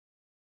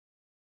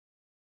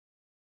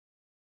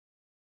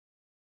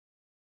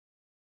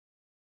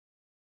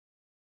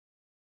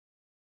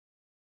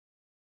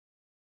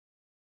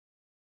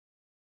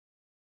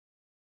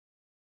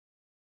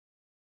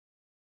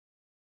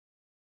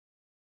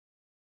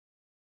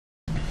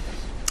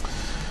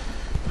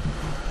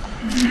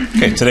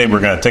Okay, today we're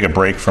going to take a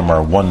break from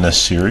our Oneness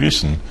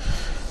series and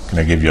I'm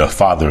going to give you a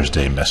Father's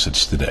Day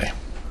message today.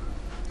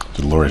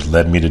 The Lord has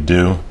led me to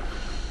do.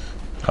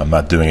 I'm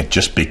not doing it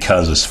just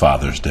because it's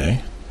Father's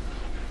Day.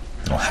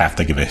 I don't have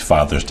to give a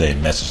Father's Day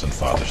message on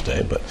Father's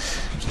Day, but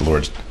the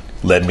Lord's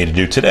led me to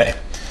do today.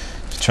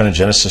 So turn to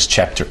Genesis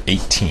chapter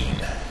 18.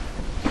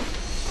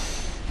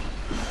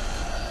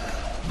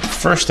 The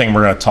first thing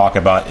we're going to talk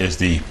about is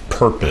the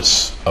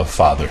purpose of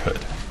fatherhood.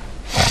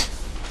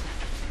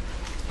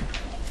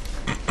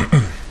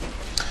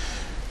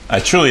 I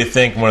truly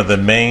think one of the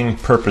main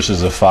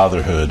purposes of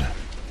fatherhood,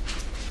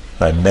 if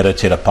I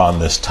meditate upon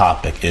this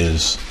topic,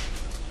 is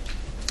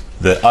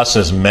that us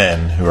as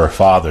men who are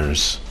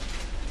fathers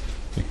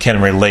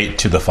can relate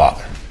to the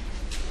Father.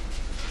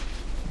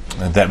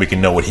 And that we can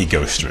know what He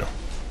goes through.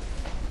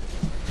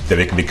 That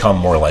we can become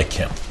more like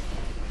Him.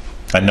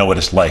 I know what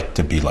it's like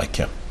to be like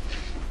Him.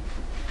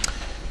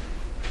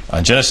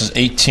 Genesis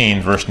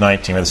 18, verse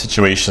 19, we have the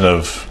situation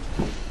of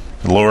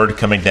the Lord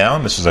coming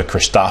down. This is a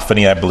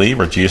Christophany, I believe,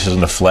 where Jesus is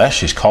in the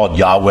flesh. He's called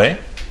Yahweh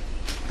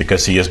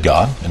because He is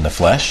God in the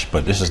flesh.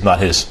 But this is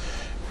not His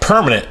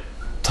permanent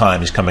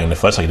time He's coming in the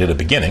flesh like He did at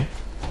the beginning.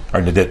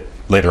 Or He did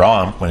later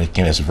on when He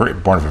came as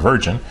born of a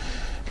virgin.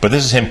 But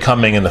this is Him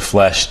coming in the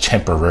flesh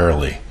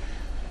temporarily,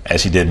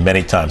 as He did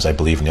many times, I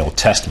believe, in the Old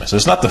Testament. So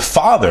it's not the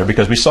Father,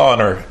 because we saw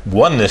in our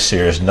Oneness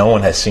series, no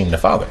one has seen the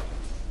Father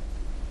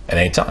at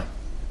any time.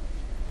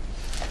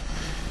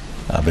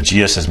 But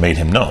Jesus has made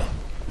Him known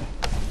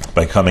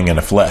by coming in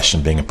the flesh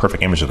and being a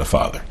perfect image of the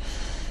Father.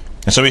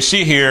 And so we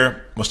see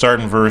here, we'll start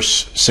in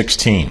verse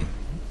 16.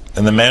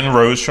 And the men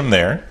rose from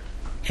there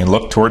and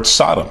looked towards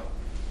Sodom.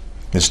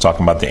 This is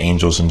talking about the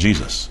angels and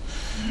Jesus.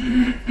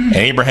 And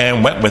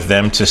Abraham went with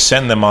them to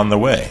send them on the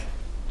way.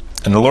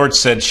 And the Lord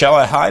said, "Shall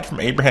I hide from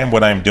Abraham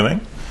what I am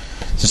doing?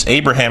 Since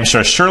Abraham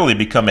shall surely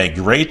become a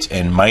great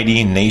and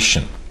mighty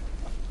nation,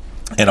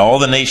 and all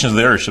the nations of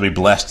the earth shall be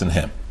blessed in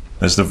him."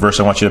 This is the verse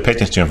I want you to pay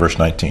attention to in verse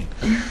 19.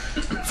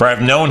 "For I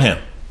have known him,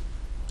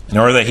 in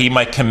order that he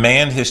might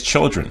command his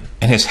children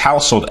and his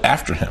household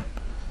after him,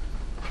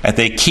 that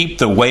they keep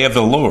the way of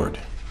the Lord,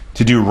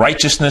 to do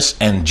righteousness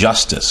and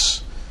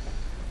justice.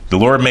 The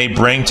Lord may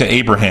bring to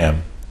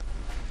Abraham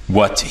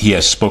what He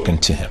has spoken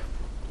to him."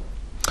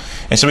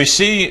 And so we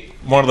see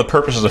one of the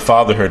purposes of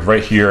fatherhood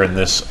right here in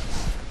this,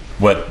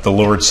 what the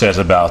Lord says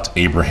about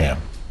Abraham.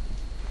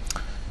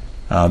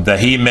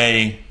 That he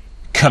may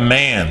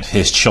command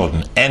his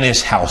children and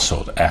his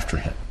household after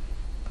him.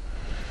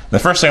 The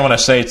first thing I want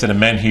to say to the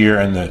men here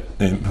and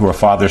who are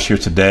fathers here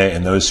today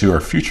and those who are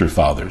future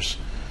fathers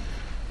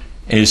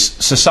is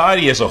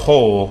society as a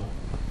whole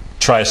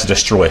tries to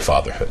destroy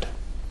fatherhood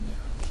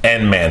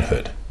and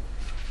manhood.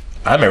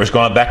 I remember it was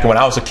going back when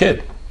I was a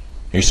kid.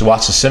 I used to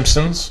watch The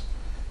Simpsons,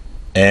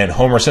 and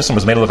Homer Simpson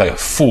was made to look like a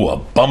fool, a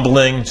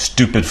bumbling,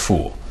 stupid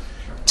fool.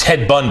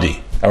 Ted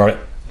Bundy,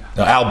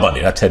 Al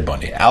Bundy, not Ted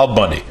Bundy, Al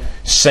Bundy,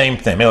 same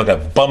thing, made to look like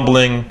a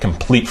bumbling,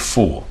 complete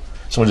fool.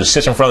 Someone just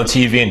sits in front of the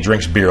TV and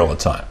drinks beer all the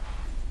time.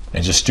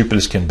 And just stupid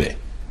as can be.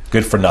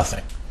 Good for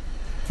nothing.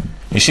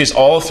 You see this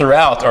all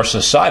throughout our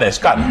society. It's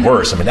gotten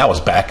worse. I mean, that was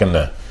back in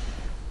the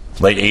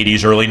late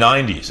 80s, early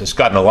 90s. It's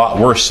gotten a lot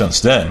worse since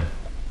then.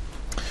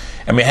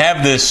 And we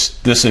have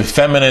this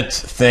effeminate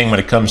thing when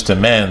it comes to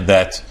men,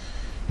 that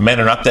men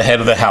are not the head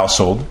of the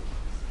household.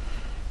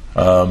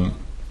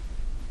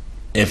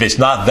 If it's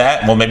not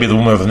that, well, maybe the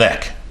woman of the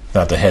neck,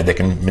 not the head. They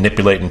can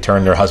manipulate and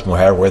turn their husband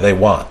where they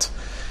want.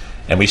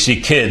 And we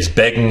see kids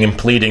begging and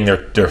pleading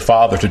their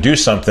father to do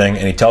something,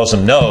 and he tells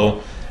them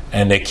no,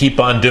 and they keep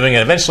on doing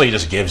it. Eventually he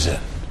just gives in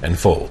and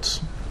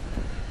folds.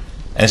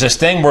 And it's this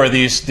thing where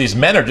these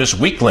men are just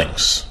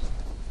weaklings.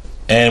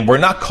 And we're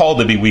not called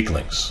to be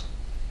weaklings.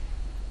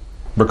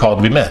 We're called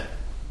to be men.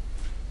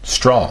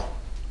 Strong.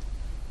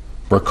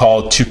 We're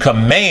called to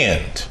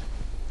command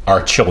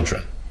our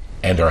children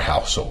and our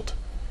household.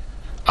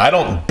 I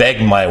don't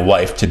beg my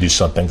wife to do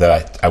something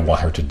that I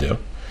want her to do.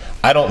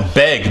 I don't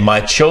beg my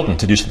children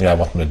to do something I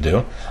want them to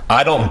do.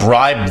 I don't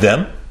bribe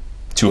them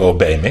to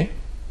obey me.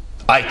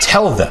 I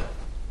tell them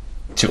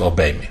to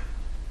obey me.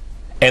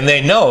 And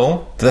they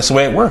know that that's the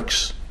way it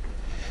works.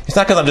 It's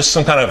not because I'm just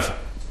some kind of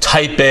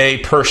type A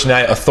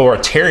personality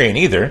authoritarian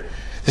either.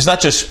 It's not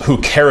just who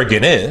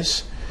Kerrigan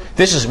is.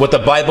 This is what the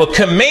Bible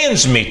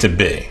commands me to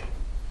be.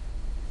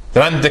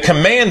 That I'm to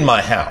command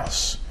my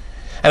house.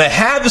 And I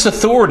have this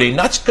authority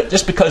not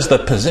just because of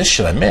the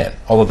position I'm in,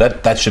 although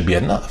that should be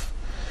enough.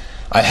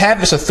 I have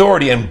this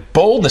authority and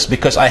boldness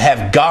because I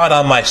have God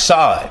on my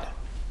side.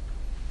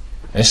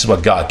 And this is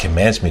what God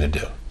commands me to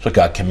do. It's what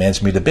God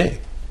commands me to be.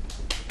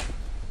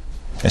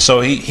 And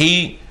so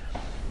he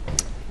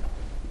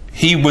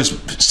was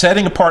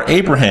setting apart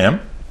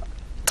Abraham,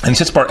 and he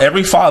sets apart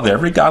every father,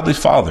 every godly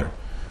father,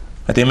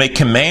 that they may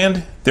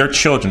command their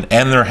children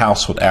and their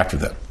household after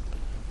them.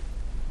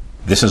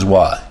 This is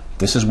why.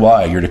 This is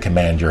why you're to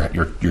command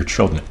your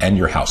children and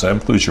your house. That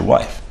includes your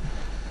wife.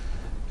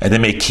 And they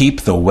may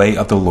keep the way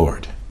of the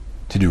Lord,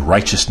 to do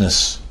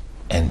righteousness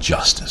and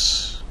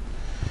justice.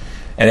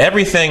 And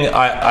everything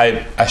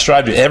I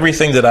strive to,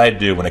 everything that I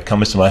do when it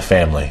comes to my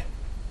family,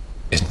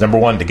 is, number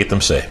one, to get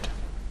them saved.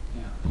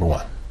 Number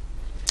one.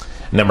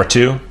 Number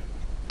two,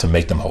 to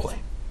make them holy.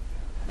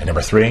 And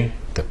number three,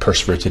 to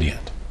persevere to the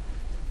end.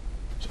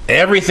 So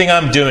everything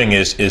I'm doing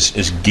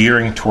is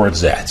gearing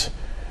towards that.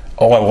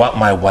 Oh, I want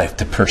my wife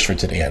to persevere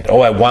to the end.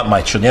 Oh, I want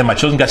my children. Yeah, my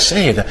children got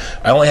saved.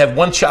 I only have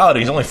one child.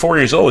 He's only 4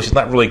 years old. He's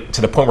not really to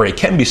the point where he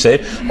can be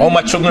saved. All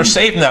my children are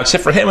saved now,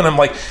 except for him. And I'm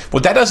like,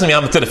 well, that doesn't mean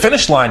I'm to the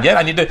finish line yet.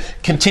 I need to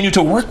continue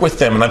to work with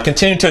them. And I'm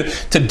continuing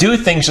to do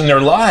things in their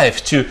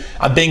lives.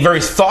 I'm being very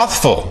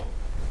thoughtful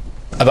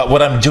about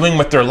what I'm doing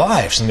with their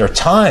lives and their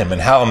time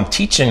and how I'm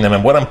teaching them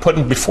and what I'm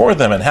putting before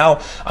them and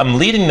how I'm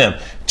leading them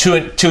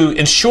to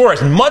ensure,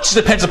 as much as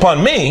depends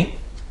upon me,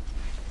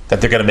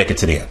 that they're going to make it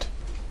to the end.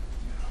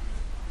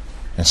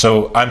 And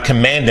so I'm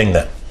commanding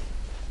them,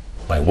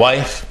 my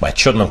wife, my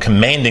children, I'm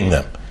commanding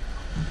them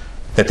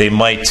that they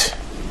might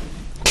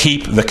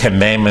keep the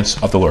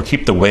commandments of the Lord,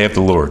 keep the way of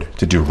the Lord,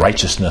 to do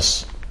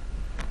righteousness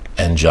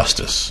and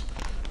justice.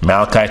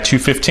 Malachi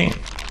 2:15.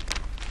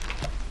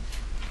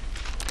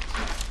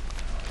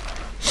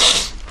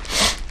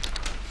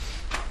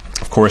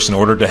 Of course, in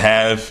order to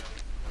have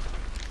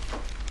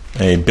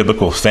a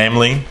biblical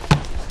family,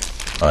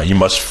 you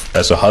must,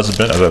 as a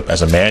husband,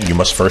 as a man, you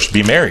must first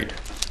be married.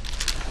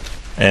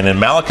 And in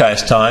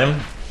Malachi's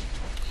time,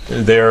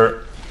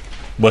 there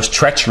was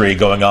treachery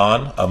going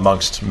on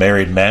amongst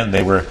married men.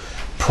 They were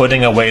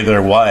putting away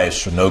their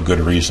wives for no good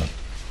reason.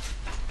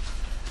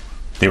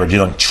 They were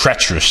dealing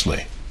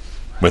treacherously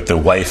with the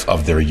wife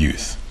of their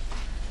youth.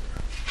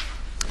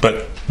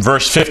 But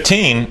verse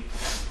 15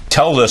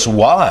 tells us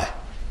why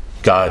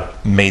God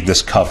made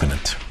this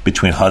covenant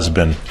between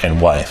husband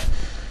and wife.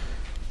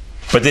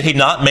 But did he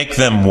not make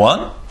them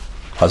one,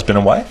 husband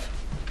and wife?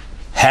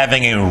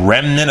 Having a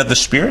remnant of the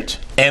Spirit.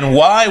 And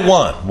why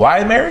one?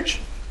 Why marriage?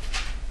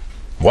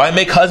 Why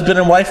make husband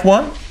and wife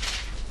one?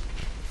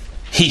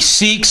 He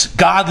seeks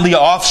godly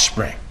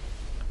offspring.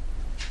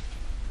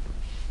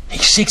 He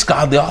seeks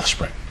godly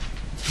offspring.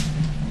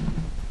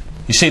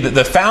 You see, that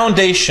the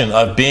foundation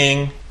of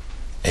being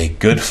a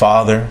good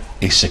father,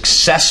 a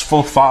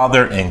successful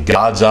father in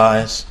God's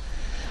eyes,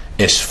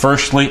 is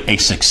firstly a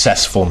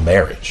successful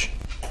marriage.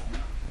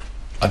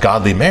 A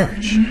godly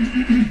marriage.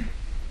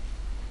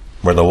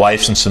 Where the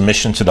wife's in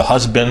submission to the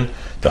husband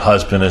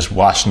is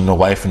washing the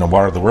wife in the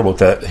water of the word. We'll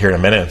look at that here in a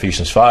minute in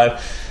Ephesians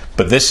 5.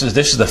 But this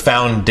is the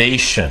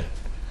foundation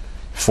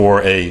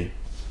for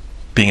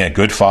being a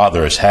good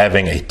father, is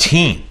having a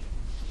team.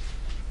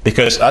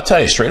 Because I'll tell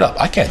you straight up,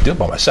 I can't do it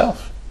by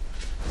myself.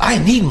 I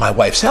need my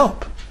wife's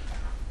help.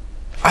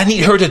 I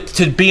need her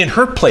to be in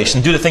her place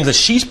and do the things that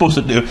she's supposed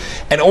to do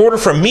in order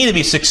for me to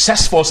be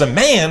successful as a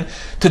man,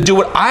 to do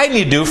what I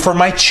need to do for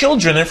my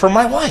children and for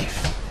my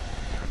wife.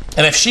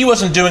 And if she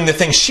wasn't doing the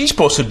things she's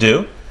supposed to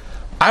do,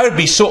 I would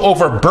be so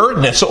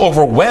overburdened and so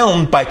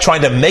overwhelmed by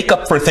trying to make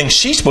up for things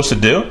she's supposed to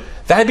do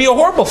that I'd be a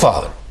horrible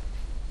father.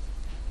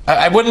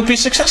 I wouldn't be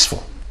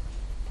successful.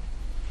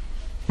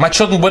 My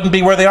children wouldn't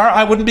be where they are.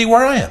 I wouldn't be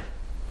where I am.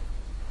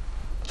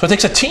 So it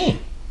takes a team.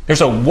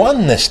 There's a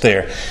oneness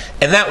there.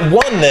 And that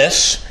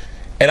oneness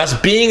and us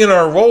being in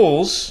our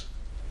roles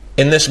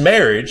in this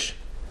marriage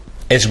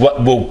is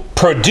what will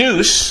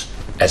produce,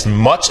 as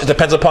much as it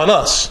depends upon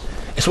us,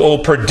 it's what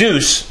will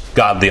produce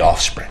godly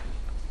offspring.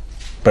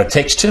 But it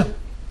takes two. It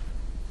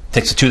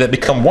takes the two that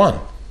become one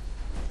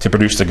to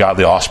produce the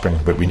godly offspring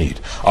that we need.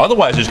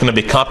 Otherwise, there's going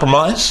to be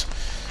compromise,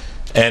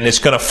 and it's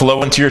going to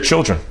flow into your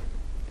children.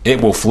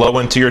 It will flow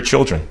into your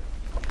children.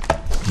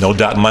 No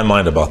doubt in my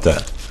mind about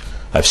that.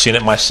 I've seen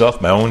it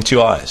myself, my own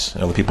two eyes,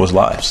 in other people's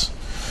lives.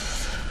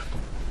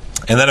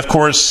 And then, of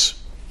course,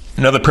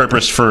 another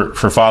purpose for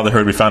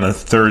fatherhood we found in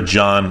 3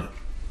 John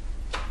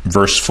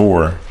verse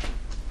 4.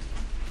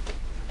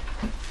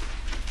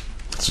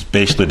 It's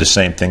basically the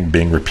same thing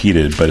being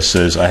repeated, but it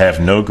says, I have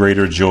no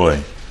greater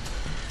joy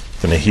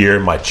than to hear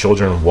my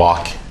children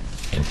walk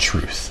in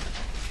truth.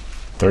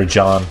 3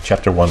 John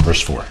chapter 1,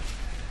 verse 4.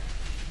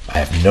 I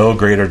have no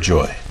greater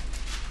joy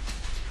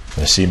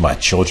than to see my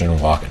children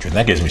walk in truth. And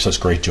that gives me such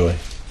great joy.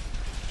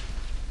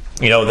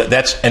 You know,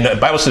 and the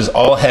Bible says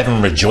all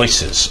heaven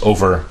rejoices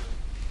over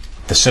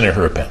the sinner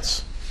who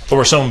repents,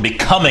 over someone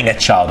becoming a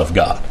child of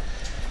God.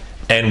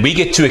 And we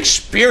get to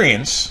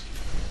experience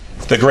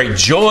the great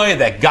joy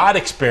that God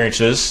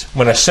experiences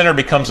when a sinner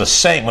becomes a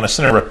saint, when a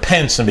sinner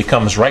repents and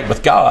becomes right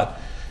with God.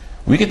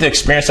 We get to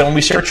experience that when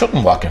we see our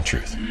children walk in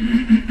truth.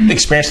 We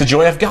experience the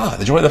joy of God,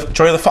 the joy of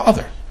the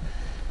Father,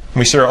 when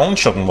we see our own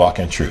children walk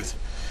in truth.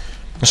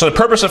 And so the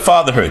purpose of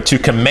fatherhood, to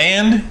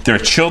command their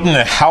children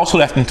and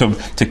household after them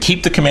to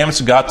keep the commandments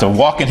of God, to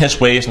walk in His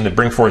ways, and to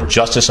bring forth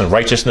justice and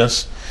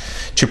righteousness,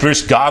 to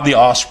produce godly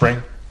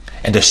offspring,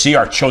 and to see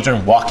our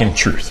children walk in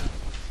truth.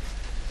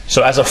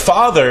 So as a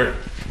father,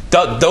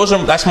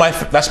 that's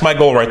my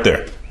goal right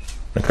there,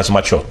 because of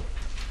my children.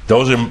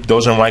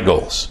 Those are my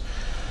goals.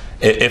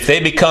 If they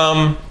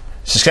become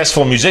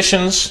successful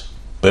musicians,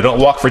 but they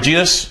don't walk for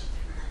Jesus,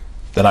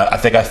 then I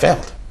think I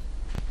failed.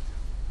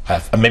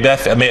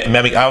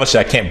 Maybe obviously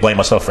I can't blame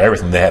myself for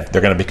everything. They're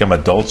going to become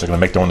adults. They're going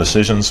to make their own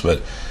decisions.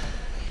 But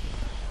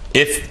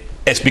if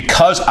it's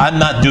because I'm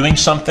not doing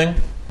something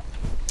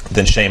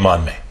then shame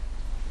on me.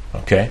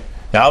 Okay?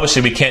 Now,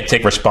 obviously, we can't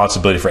take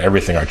responsibility for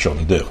everything our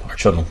children do. Our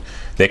children,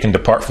 they can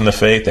depart from the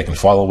faith, they can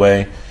fall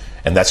away,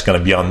 and that's going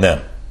to be on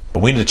them.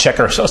 But we need to check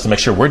ourselves to make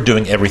sure we're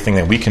doing everything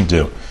that we can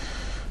do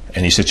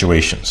in these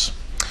situations.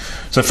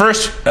 So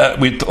first,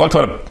 we looked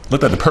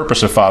at the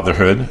purpose of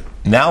fatherhood.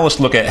 Now let's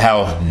look at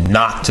how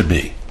not to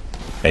be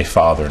a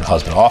father and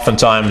husband.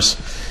 Oftentimes,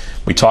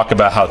 we talk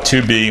about how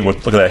to be. We'll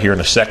look at that here in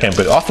a second.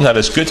 But oftentimes,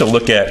 it's good to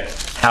look at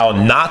how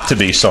not to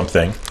be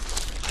something,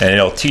 and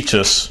it'll teach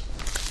us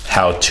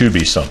how to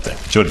be something.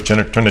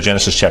 Turn to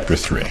Genesis chapter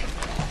 3.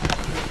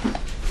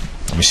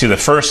 We see the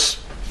first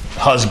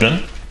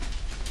husband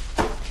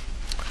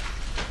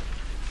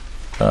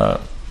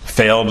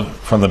failed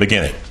from the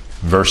beginning.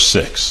 Verse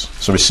 6.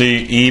 So we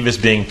see Eve is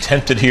being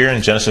tempted here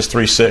in Genesis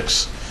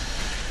 3:6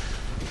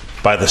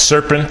 by the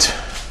serpent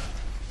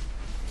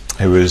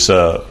who is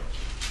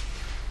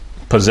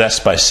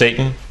possessed by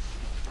Satan,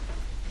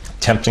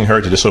 tempting her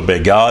to disobey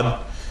God.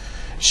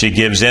 She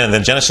gives in. And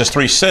then Genesis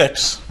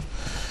 3:6.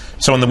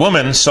 So when the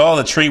woman saw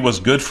the tree was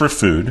good for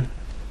food,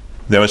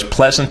 that was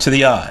pleasant to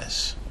the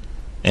eyes,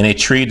 and a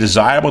tree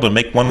desirable to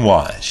make one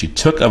wise, she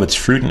took of its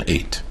fruit and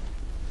ate.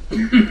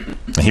 And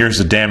here's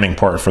the damning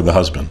part for the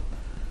husband.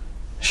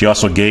 She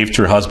also gave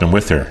to her husband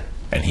with her,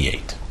 and he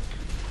ate.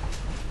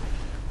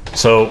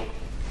 So,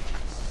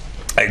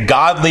 a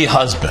godly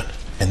husband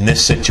in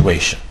this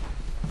situation,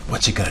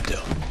 what's he going to do?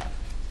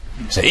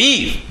 Say,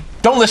 Eve,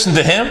 don't listen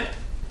to him.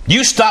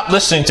 You stop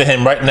listening to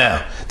him right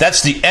now.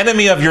 That's the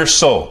enemy of your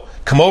soul.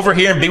 Come over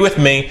here and be with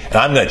me, and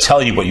I'm going to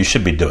tell you what you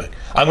should be doing.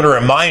 I'm going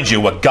to remind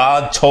you what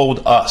God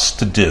told us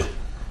to do.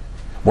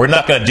 We're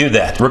not going to do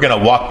that. We're going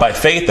to walk by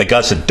faith that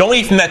God said, don't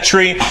eat from that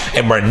tree,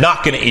 and we're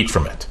not going to eat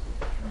from it.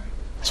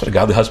 That's what a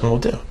godly husband will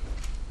do.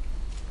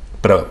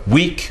 But a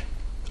weak,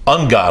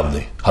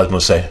 ungodly husband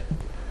will say,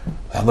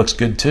 that looks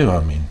good too.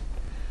 I mean,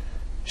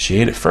 she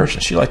ate it first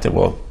and she liked it.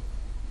 Well,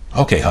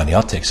 okay, honey,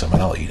 I'll take some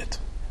and I'll eat it.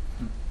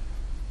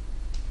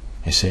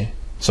 You see?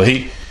 So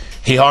he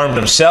harmed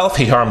himself.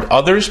 He harmed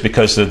others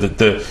because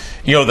the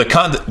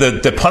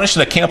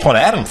punishment that came upon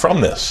Adam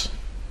from this.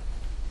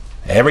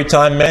 Every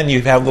time, men,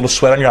 you have a little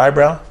sweat on your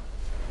eyebrow,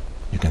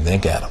 you can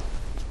thank Adam.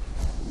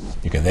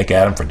 You can thank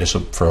Adam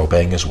for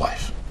obeying his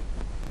wife.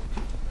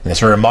 And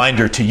it's a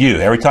reminder to you.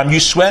 Every time you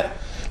sweat,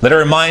 let it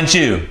remind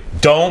you,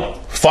 don't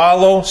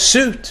follow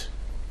suit.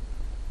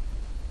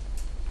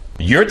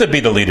 You're to be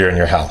the leader in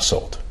your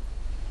household,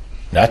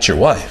 not your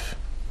wife.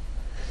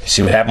 You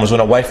see what happens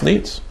when a wife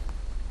leads?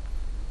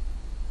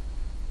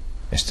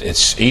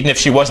 It's even if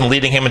she wasn't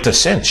leading him into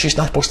sin, she's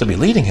not supposed to be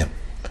leading him.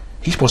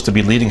 He's supposed to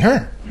be leading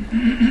her.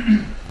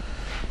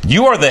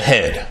 You are the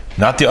head,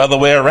 not the other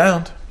way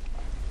around.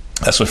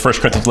 That's what 1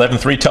 Corinthians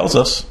 11:3 tells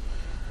us.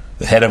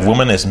 The head of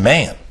woman is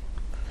man.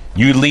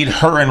 You lead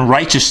her in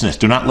righteousness.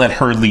 Do not let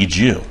her lead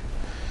you.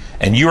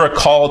 And you are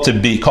called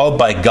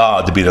by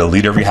God to be the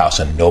leader of your house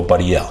and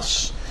nobody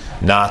else.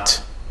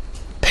 Not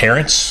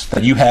parents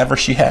that you have or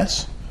she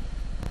has.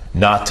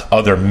 Not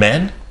other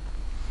men.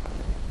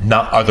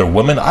 Not other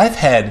women.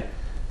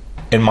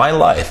 In my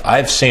life,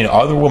 I've seen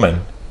other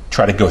women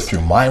try to go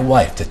through my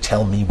wife to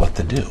tell me what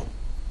to do.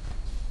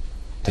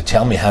 To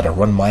tell me how to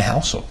run my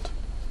household.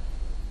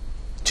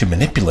 To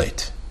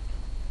manipulate.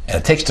 And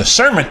it takes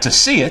discernment to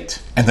see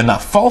it and to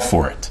not fall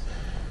for it.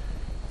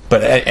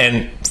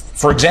 And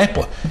for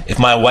example, if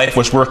my wife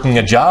was working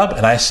a job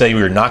and I say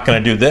we're not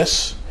going to do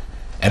this,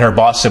 and her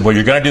boss said, well,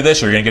 you're going to do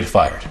this or you're going to get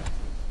fired.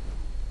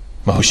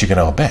 Well, who's she going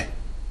to obey?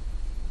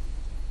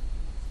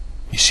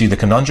 You see the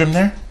conundrum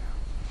there?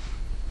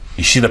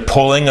 You see the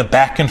pulling of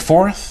back and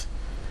forth?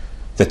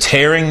 The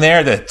tearing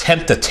there, the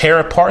attempt to tear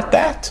apart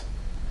that?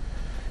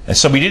 And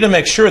so we need to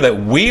make sure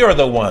that we are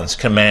the ones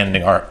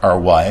commanding our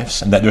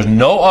wives and that there's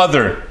no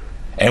other,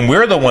 and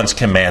we're the ones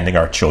commanding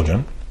our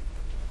children.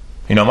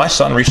 You know, my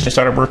son recently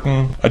started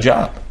working a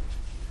job.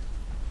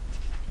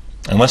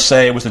 And let's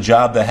say it was a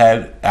job that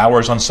had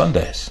hours on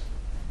Sundays.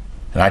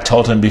 And I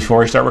told him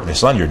before he started working,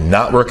 son, you're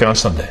not working on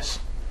Sundays.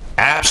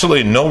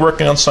 Absolutely no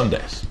working on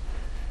Sundays.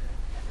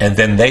 And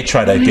then they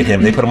try to get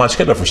him, they put him on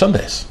schedule for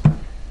Sundays.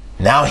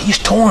 Now he's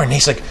torn.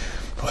 He's like,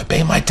 do I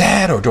obey my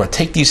dad or do I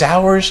take these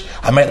hours?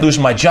 I might lose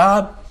my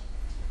job.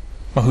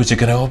 Well, who's he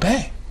going to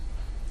obey?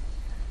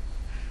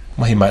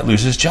 Well, he might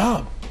lose his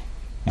job.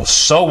 Well,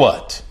 so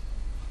what?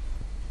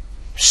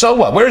 So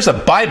what? Where does the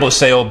Bible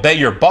say obey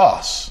your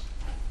boss?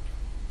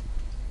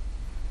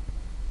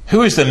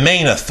 Who is the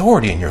main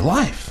authority in your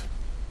life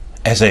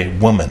as a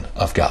woman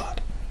of God?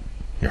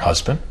 Your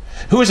husband.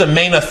 Who is the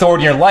main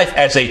authority in your life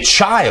as a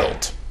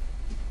child?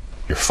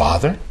 Your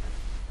father,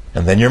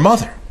 and then your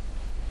mother.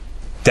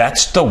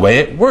 That's the way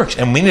it works.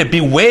 And we need to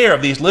beware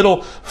of these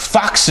little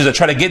foxes that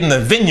try to get in the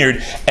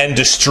vineyard and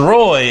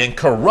destroy and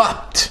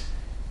corrupt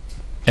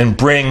and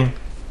bring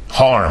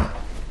harm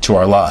to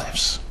our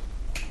lives.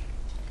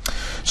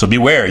 So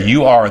beware,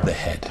 you are the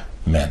head,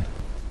 men.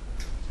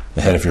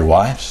 The head of your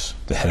wives,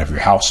 the head of your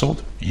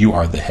household. You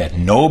are the head.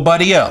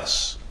 Nobody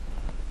else.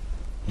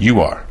 You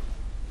are.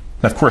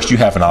 And of course, you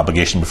have an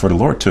obligation before the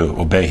Lord to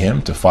obey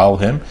Him, to follow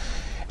Him.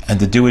 and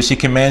to do as he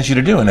commands you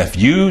to do. And if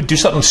you do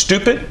something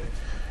stupid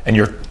and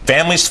your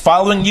family's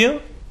following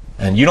you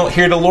and you don't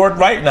hear the Lord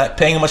right, you're not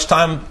paying much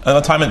time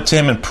to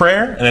him in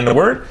prayer and in the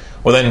word,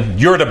 well, then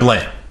you're to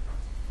blame.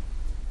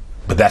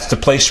 But that's the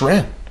place we're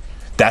in.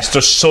 That's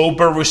the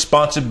sober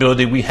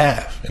responsibility we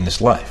have in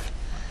this life.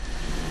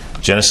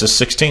 Genesis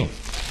 16.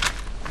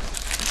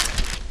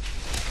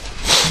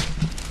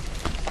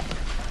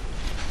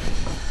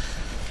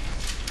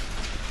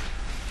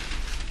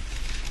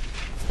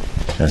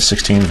 Genesis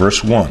 16,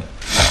 verse 1.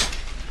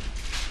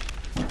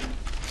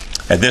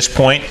 At this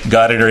point,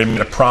 God had already made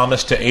a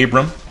promise to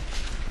Abram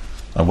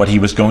of what he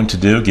was going to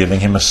do, giving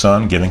him a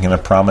son, giving him a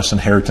promised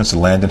inheritance, a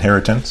land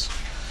inheritance.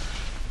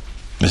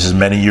 This is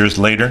many years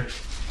later.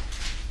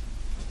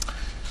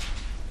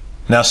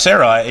 Now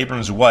Sarai,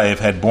 Abram's wife,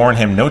 had borne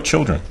him no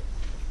children,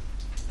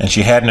 and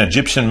she had an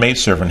Egyptian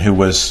maidservant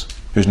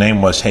whose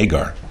name was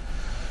Hagar.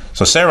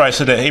 So Sarai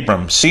said to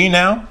Abram, "See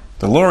now,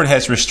 the Lord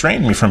has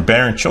restrained me from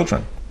bearing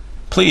children.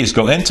 Please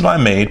go in to my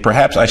maid,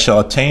 perhaps I shall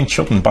obtain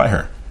children by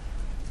her."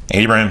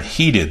 Abraham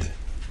heeded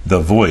the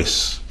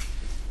voice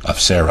of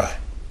Sarai.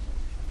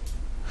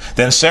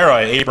 Then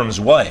Sarai,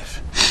 Abram's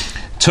wife,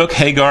 took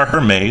Hagar,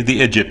 her maid,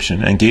 the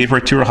Egyptian, and gave her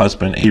to her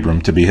husband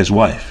Abram to be his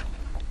wife.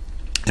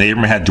 And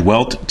Abram had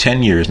dwelt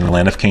 10 years in the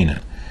land of Canaan.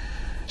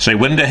 So he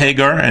went into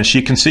Hagar, and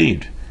she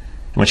conceived.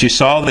 And when she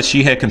saw that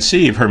she had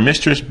conceived, her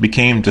mistress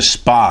became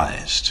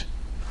despised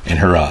in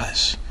her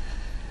eyes.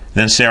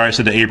 Then Sarai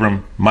said to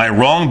Abram, "My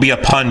wrong be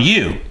upon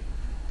you.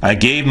 I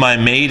gave my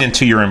maid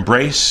into your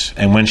embrace,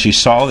 and when she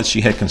saw that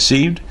she had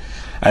conceived,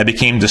 I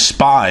became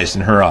despised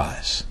in her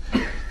eyes.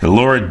 The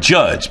Lord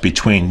judge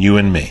between you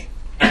and me."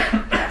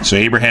 So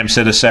Abraham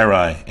said to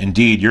Sarai,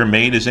 "Indeed, your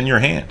maid is in your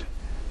hand.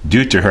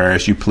 Do to her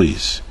as you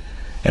please."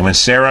 And when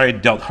Sarai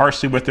dealt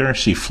harshly with her,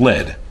 she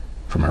fled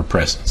from her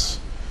presence.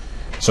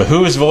 So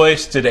whose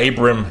voice did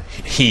Abram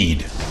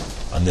heed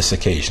on this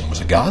occasion?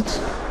 Was it God's?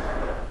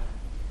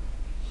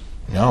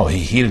 No, he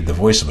heeded the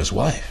voice of his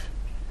wife.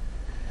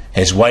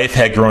 His wife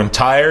had grown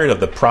tired of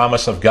the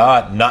promise of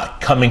God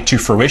not coming to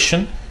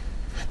fruition,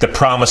 the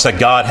promise that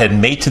God had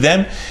made to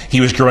them.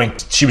 She was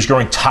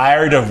growing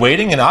tired of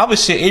waiting, and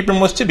obviously Abram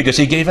was too, because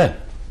he gave in.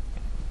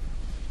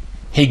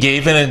 He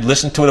gave in and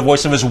listened to the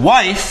voice of his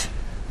wife,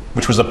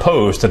 which was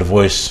opposed to the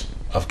voice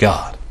of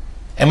God.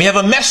 And we have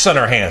a mess on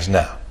our hands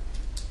now.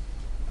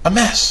 A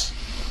mess.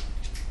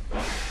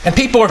 And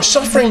people are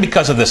suffering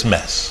because of this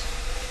mess.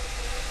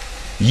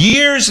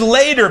 Years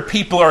later,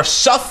 people are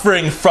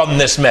suffering from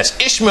this mess.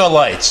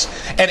 Ishmaelites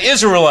and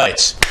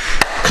Israelites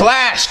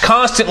clash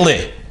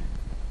constantly.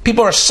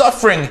 People are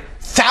suffering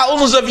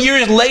thousands of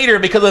years later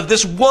because of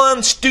this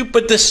one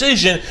stupid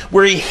decision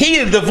where he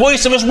heeded the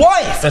voice of his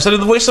wife instead of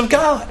the voice of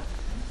God.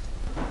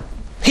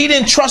 He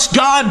didn't trust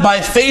God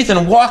by faith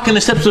and walk in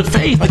the steps of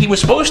faith like he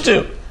was supposed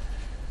to.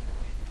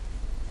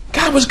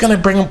 God was going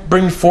to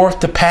bring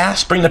to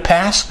pass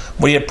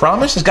what he had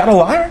promised. Is God a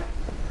liar?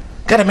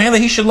 God a man that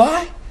he should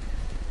lie?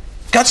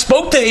 God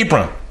spoke to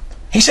Abram.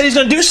 He said he's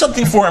going to do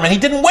something for him, and he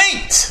didn't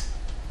wait.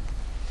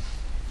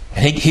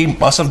 And he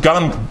must have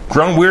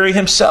grown weary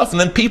himself, and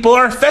then people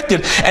are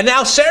affected. And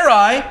now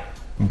Sarai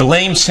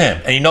blames him.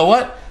 And you know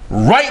what?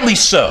 Rightly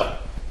so.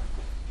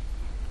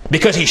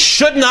 Because he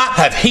should not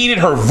have heeded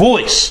her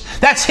voice.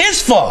 That's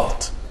his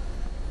fault.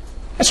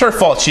 It's her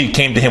fault she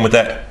came to him with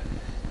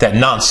that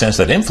nonsense,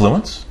 that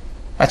influence.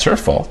 That's her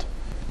fault.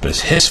 But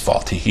it's his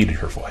fault he heeded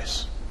her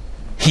voice.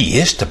 He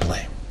is to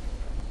blame.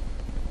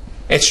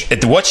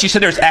 What she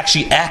said there is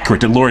actually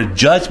accurate. The Lord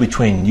judged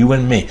between you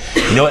and me.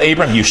 You know what,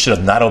 Abram? You should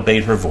have not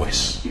obeyed her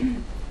voice.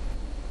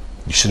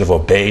 You should have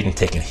obeyed and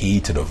taken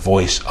heed to the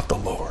voice of the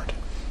Lord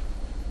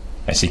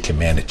as he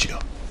commanded you.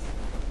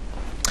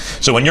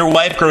 So when your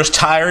wife grows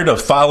tired of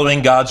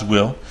following God's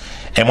will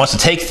and wants to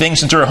take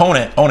things into her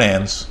own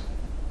hands,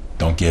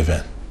 don't give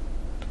in.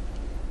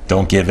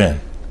 Don't give in.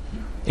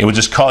 It will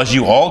just cause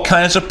you all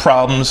kinds of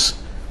problems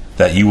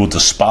that you will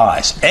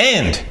despise.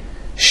 And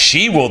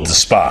she will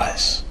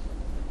despise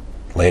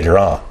later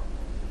on.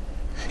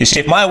 You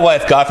see, if my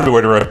wife, God forbid,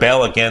 were to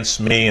rebel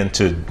against me and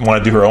to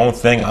want to do her own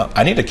thing,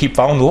 I need to keep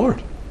following the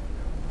Lord.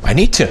 I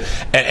need to.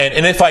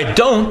 And if I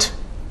don't,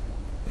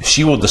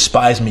 she will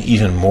despise me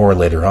even more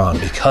later on,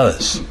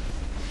 because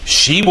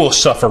she will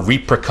suffer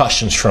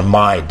repercussions from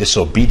my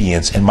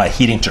disobedience and my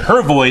heeding to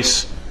her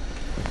voice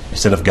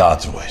instead of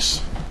God's voice.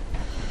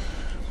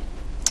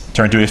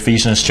 Turn to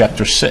Ephesians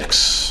chapter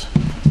 6,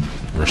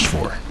 verse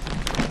 4.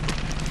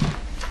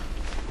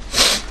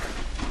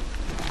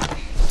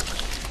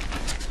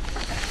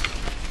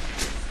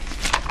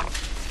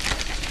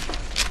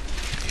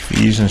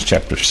 Ephesians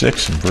chapter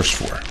 6 and verse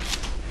 4.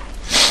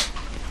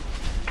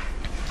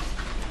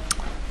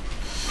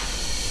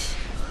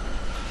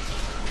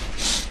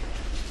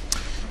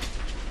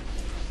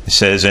 It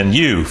says, "And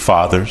you,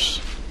 fathers,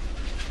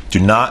 do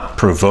not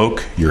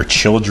provoke your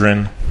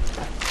children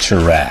to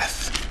wrath."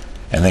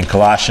 And then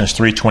Colossians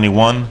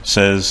 3:21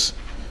 says,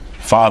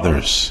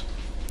 "Fathers,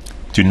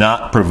 do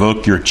not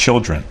provoke your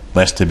children,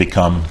 lest they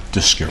become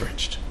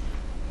discouraged."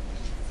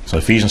 So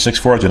Ephesians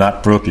 6:4, do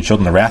not provoke your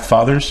children to wrath,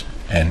 fathers.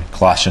 And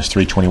Colossians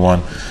 3:21,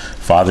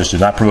 fathers, do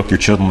not provoke your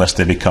children lest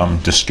they become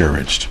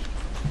discouraged.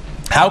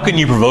 How can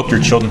you provoke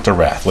your children to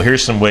wrath? Well,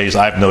 here's some ways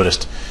I've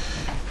noticed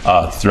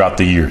throughout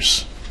the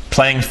years.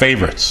 Playing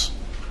favorites.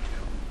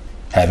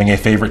 Having a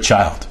favorite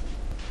child.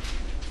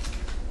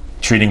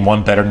 Treating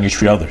one better than you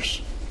treat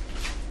others.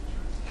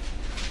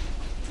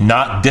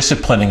 Not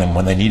disciplining them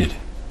when they need it.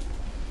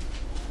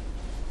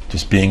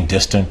 Just being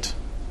distant,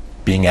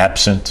 being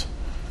absent,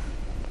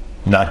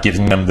 not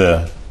giving them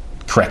the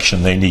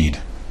correction they need.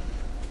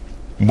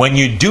 When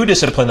you do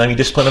discipline them, you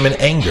discipline them in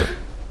anger.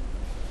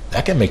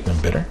 That can make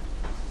them bitter.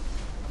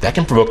 That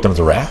can provoke them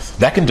to wrath.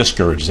 That can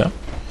discourage them.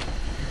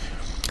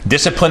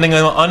 Disciplining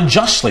them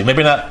unjustly,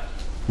 maybe not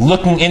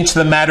looking into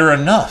the matter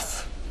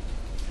enough,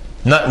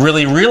 not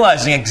really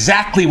realizing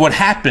exactly what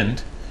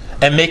happened,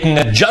 and making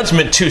a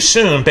judgment too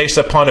soon based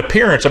upon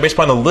appearance or based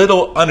upon the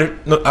little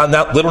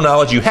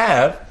knowledge you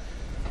have,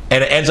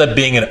 and it ends up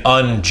being an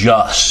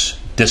unjust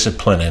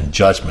discipline and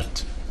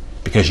judgment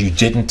because you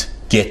didn't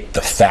get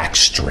the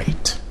facts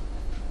straight.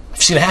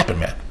 I've seen it happen,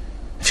 man.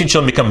 I've seen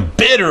children become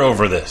bitter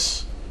over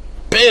this.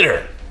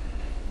 Bitter.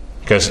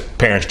 Because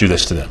parents do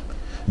this to them.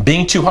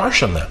 Being too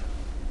harsh on them.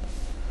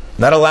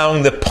 Not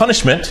allowing the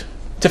punishment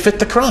to fit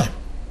the crime.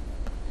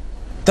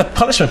 The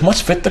punishment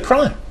must fit the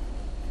crime.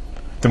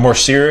 The more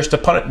serious the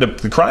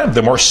crime,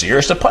 the more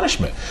serious the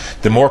punishment.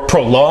 The more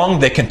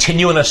prolonged they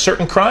continue in a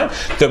certain crime,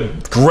 the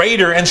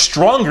greater and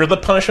stronger the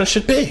punishment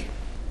should be.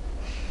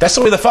 That's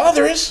the way the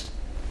Father is.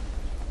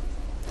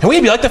 And we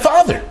need to be like the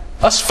Father.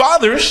 Us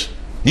fathers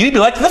need to be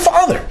like the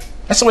Father.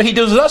 That's the way He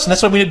deals with us, and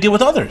that's the way we need to deal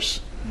with others.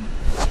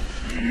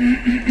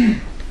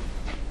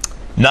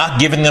 Not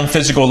giving them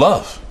physical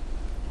love.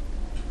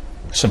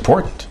 It's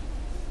important.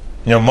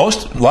 You know,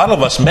 a lot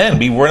of us men,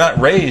 we were not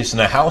raised in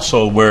a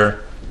household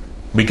where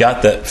we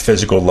got that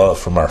physical love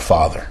from our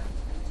father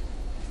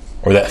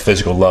or that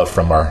physical love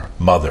from our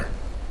mother.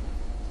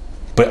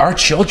 But our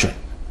children,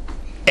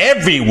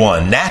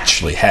 everyone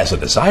naturally has a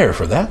desire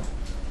for that.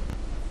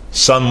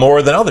 Some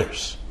more than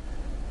others.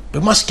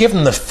 We must give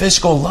them the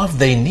physical love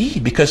they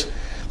need because,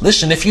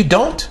 listen, if you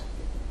don't,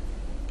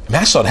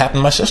 I saw it happen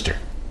to my sister.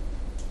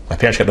 My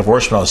parents got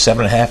divorced when I was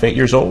 7.5, 8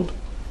 years old.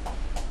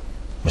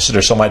 My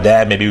sister saw my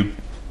dad maybe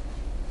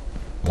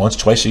once,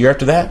 twice a year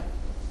after that.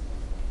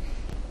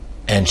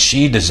 And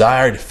she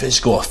desired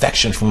physical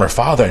affection from her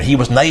father, and he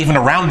was not even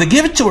around to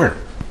give it to her.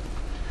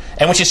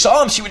 And when she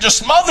saw him, she would just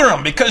smother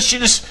him because she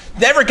just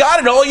never got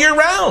it all year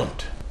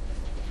round.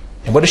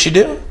 And what did she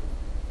do?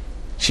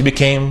 She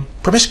became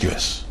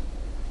promiscuous.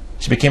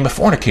 She became a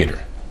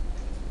fornicator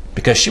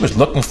because she was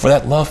looking for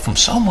that love from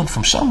someone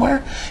from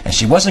somewhere, and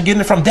she wasn't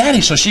getting it from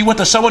daddy, so she went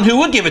to someone who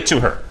would give it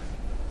to her.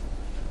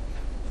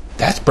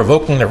 That's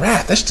provoking the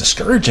wrath. That's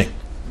discouraging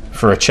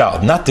for a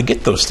child not to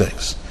get those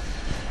things.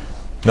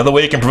 Another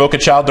way you can provoke a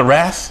child to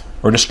wrath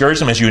or discourage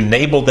them is you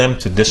enable them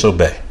to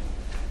disobey.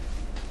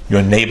 You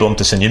enable them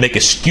to sin. You make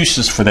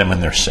excuses for them in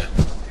their sin.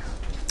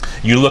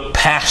 You look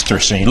past their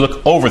sin. You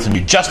look over them.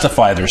 You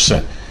justify their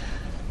sin.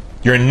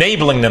 You're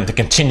enabling them to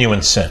continue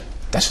in sin.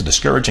 That's a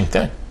discouraging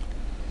thing.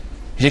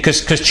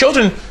 Because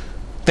children,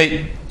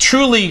 they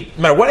truly,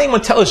 no matter what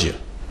anyone tells you,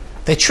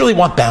 they truly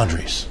want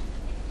boundaries.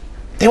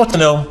 They want to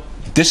know,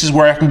 this is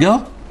where I can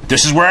go.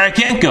 This is where I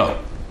can't go.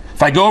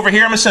 If I go over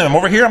here, I'm a sin. I'm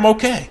over here, I'm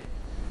okay.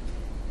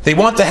 They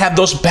want to have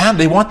those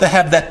boundaries. They want to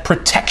have that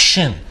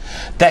protection,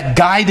 that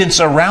guidance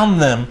around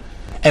them.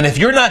 And if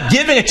you're not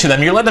giving it to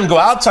them, you're letting them go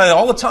outside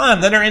all the time,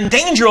 then they're in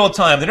danger all the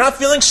time. They're not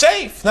feeling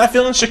safe, not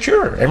feeling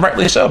secure. And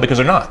rightly so, because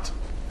they're not.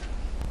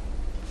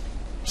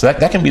 So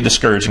that can be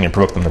discouraging and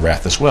provoke them to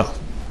wrath as well.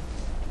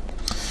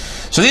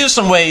 So these are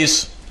some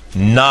ways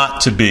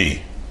not to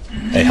be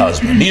a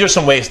husband. These are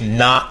some ways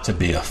not to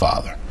be a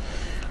father.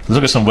 Let's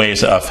look at some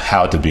ways of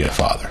how to be a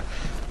father.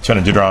 Turn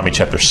to Deuteronomy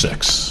chapter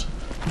 6.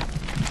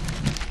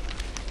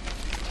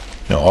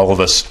 You know, all of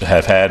us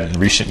have had in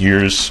recent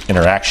years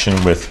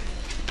interaction with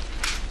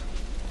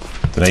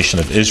the nation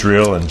of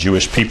Israel and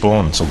Jewish people,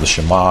 and so the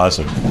Shema is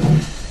a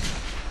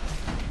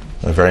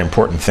very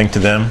important thing to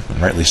them, and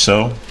rightly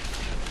so.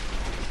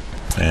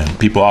 And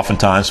people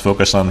oftentimes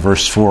focus on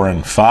verse 4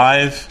 and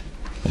 5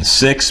 and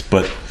 6,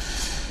 but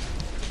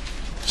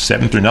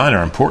 7 through 9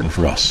 are important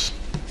for us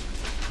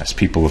as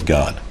people of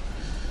God.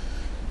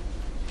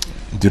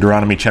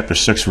 Deuteronomy chapter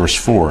 6, verse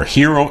 4.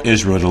 Hear, O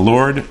Israel, the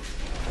Lord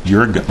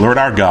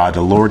our God,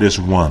 the Lord is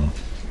one.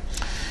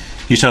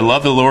 You shall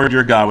love the Lord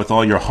your God with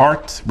all your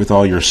heart, with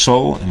all your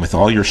soul, and with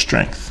all your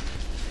strength.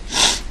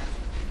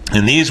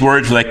 And these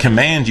words that I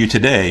command you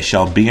today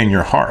shall be in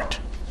your heart.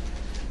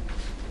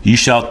 You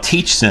shall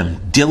teach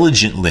them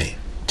diligently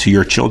to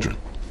your children.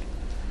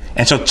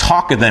 And so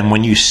talk of them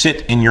when you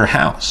sit in your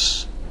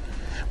house,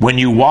 when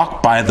you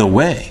walk by the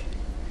way,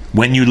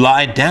 when you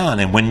lie down,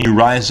 and when you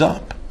rise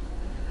up.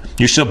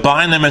 You shall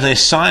bind them as a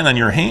sign on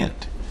your hand.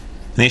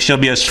 They shall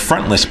be as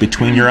frontlets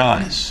between your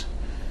eyes.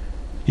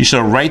 You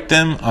shall write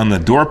them on the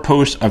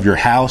doorposts of your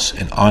house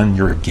and on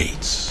your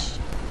gates.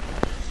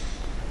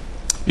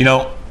 You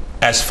know,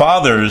 as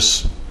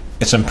fathers,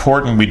 It's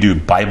important we do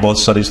Bible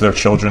studies with our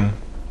children.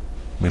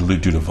 We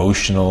do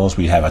devotionals.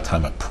 We have a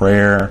time of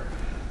prayer.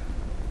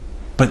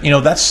 But,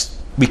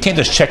 we can't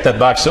just check that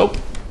box. Oh,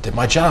 did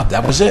my job.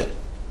 That was it.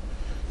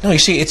 No, you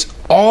see, it's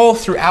all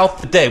throughout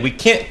the day. We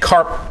can't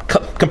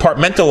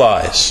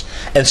compartmentalize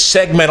and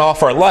segment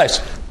off our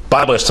lives.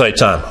 Bible study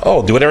time.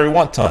 Oh, do whatever you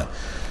want time.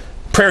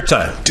 Prayer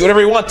time. Do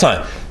whatever you want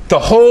time. The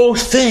whole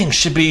thing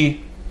should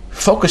be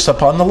focused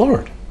upon the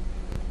Lord.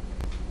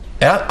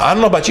 And I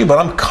don't know about you, but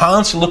I'm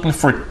constantly looking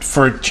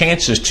for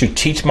chances to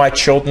teach my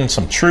children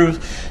some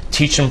truth,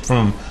 teach them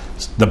from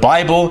the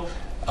Bible,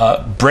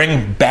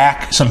 bring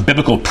back some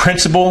biblical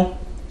principle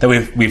that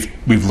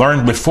we've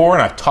learned before,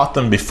 and I've taught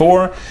them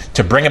before,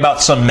 to bring about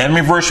some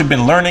memory verse we've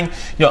been learning.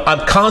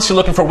 I'm constantly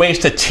looking for ways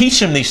to teach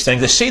them these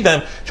things, to see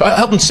them, to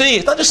help them see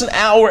it's not just an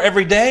hour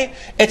every day,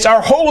 it's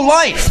our whole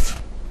life.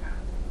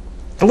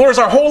 The Lord is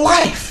our whole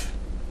life.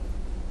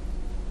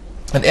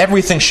 And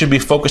everything should be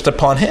focused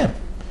upon Him.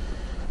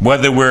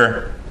 Whether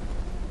we're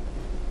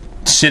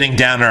sitting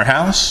down in our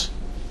house,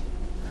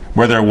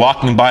 whether we're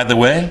walking by the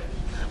way,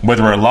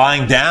 whether we're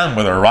lying down,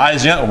 whether we're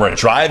rising up, or we're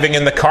driving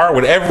in the car,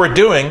 whatever we're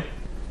doing,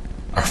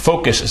 our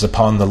focus is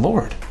upon the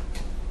Lord.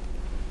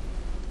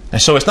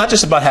 And so it's not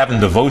just about having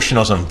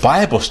devotionals and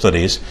Bible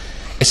studies.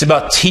 It's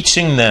about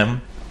teaching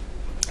them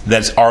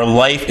that our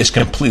life is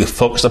completely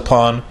focused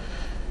upon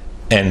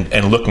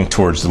and looking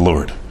towards the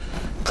Lord.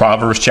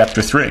 Proverbs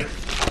chapter 3.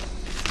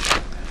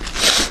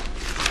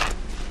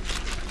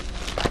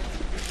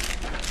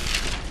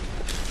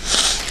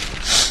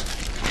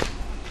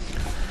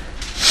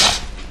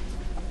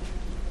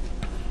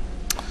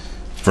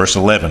 Verse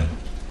 11.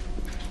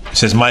 It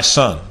says, "My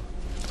son,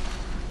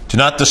 do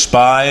not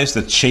despise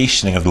the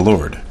chastening of the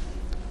Lord,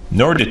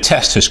 nor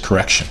detest His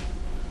correction.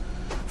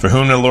 For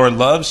whom the Lord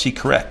loves, He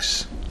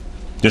corrects.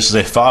 Just as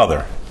a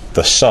father,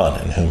 the son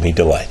in whom He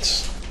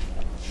delights."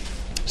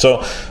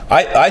 So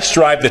I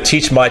strive to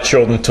teach my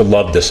children to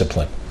love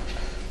discipline,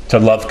 to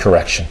love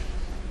correction,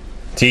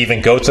 to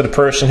even go to the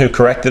person who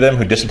corrected them,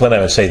 who disciplined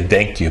them, and say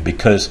thank you,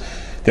 because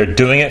they're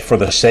doing it for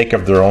the sake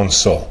of their own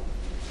soul.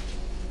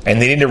 And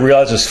they need to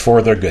realize it's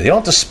for their good. They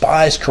don't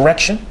despise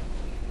correction.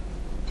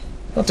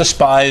 They don't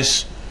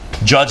despise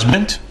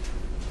judgment.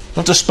 They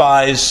don't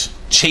despise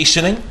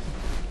chastening,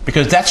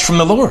 because that's from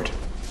the Lord.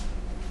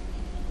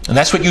 And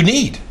that's what you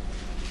need.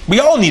 We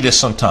all need this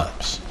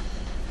sometimes.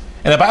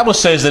 And the Bible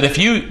says that if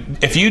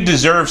you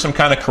deserve some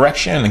kind of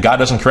correction and God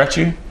doesn't correct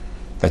you,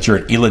 that you're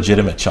an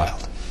illegitimate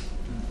child.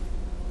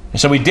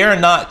 And so we dare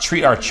not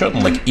treat our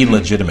children like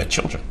illegitimate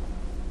children.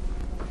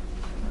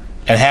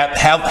 And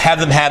have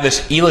them have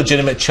this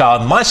illegitimate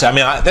child mindset. I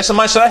mean, that's the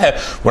mindset I had.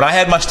 When I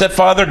had my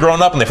stepfather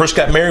growing up and they first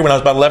got married when I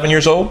was about 11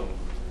 years old,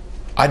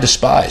 I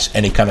despised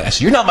any kind of... I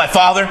said, "You're not my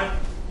father."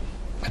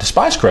 I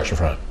despised correction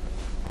from him.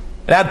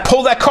 And I'd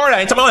pull that card out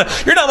and tell my mom,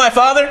 "You're not my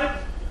father."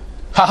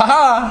 "Ha ha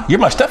ha, you're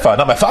my stepfather,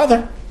 not my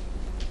father."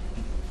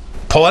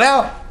 Pull it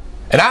out.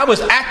 And I was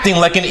acting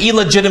like an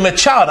illegitimate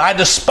child. I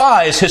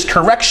despised his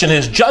correction,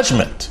 his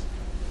judgment.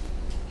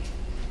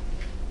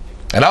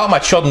 And I want my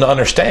children to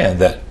understand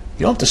that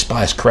you don't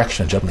despise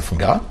correction and judgment from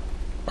God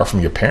or from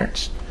your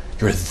parents.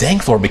 You're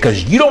thankful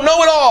because you don't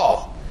know it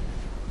all.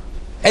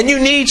 And you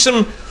need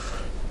some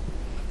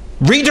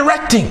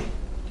redirecting.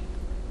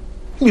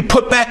 You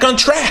put back on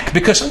track,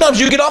 because sometimes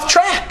you get off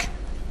track.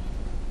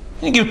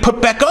 You get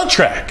put back on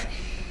track.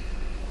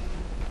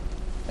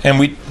 And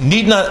we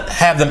need not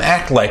have them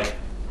act like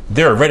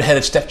they're a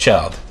red-headed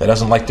stepchild that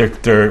doesn't like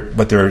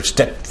what their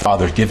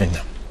stepfather's giving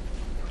them.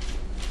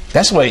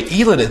 That's the way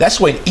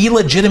an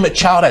illegitimate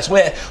child acts. The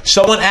way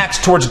someone acts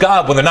towards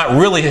God when they're not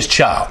really His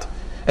child.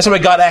 That's the way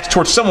God acts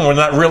towards someone when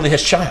they're not really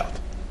His child.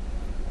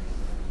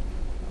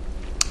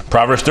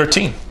 Proverbs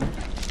 13.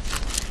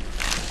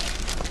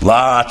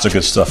 Lots of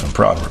good stuff in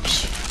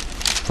Proverbs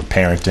for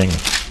parenting,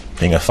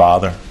 being a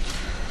father.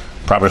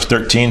 Proverbs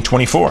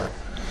 13:24.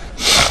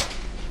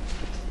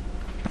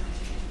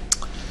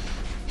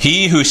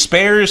 "He who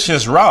spares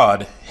his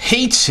rod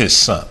hates his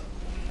son,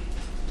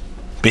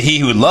 but he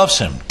who loves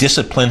him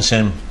disciplines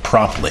him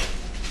promptly."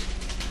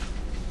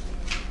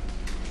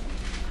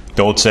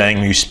 The old saying,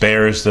 "Who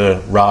spares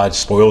the rod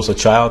spoils the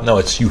child." No,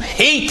 it's you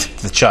hate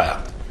the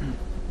child.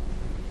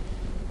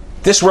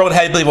 This world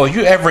had you believe, well, if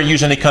you ever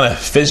use any kind of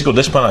physical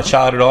discipline on a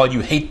child at all,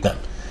 you hate them.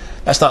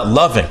 That's not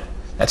loving.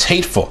 That's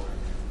hateful.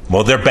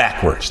 Well, they're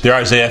backwards. They're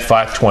Isaiah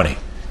 5:20.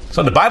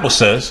 So the Bible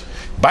says,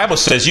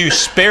 you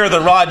spare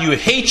the rod, you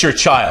hate your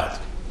child.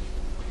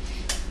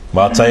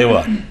 Well, I'll tell you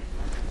what.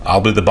 I'll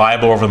be the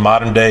Bible over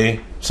modern day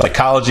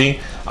psychology.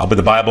 I'll be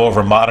the Bible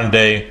over modern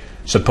day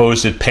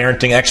supposed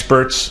parenting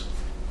experts.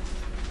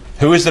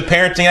 Who is the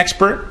parenting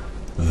expert?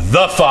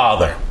 The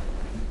father.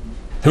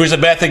 Who is the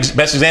best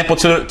example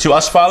to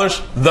us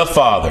fathers? The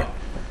father.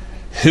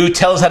 Who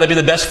tells us how to be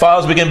the best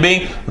fathers we can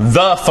be?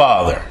 The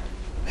father.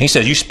 He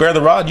says, you spare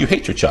the rod, you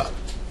hate your child.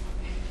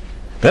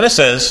 Then it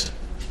says,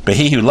 but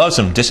he who loves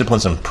him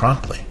disciplines him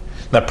promptly.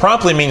 Now,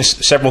 promptly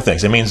means several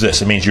things. It means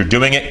this. It means you're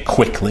doing it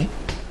quickly.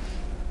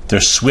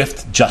 There's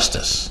swift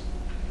justice.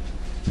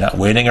 Not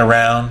waiting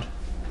around.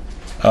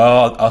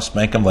 Oh, I'll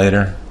spank them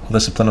later. I'll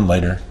discipline them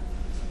later.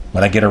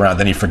 When I get around,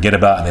 then you forget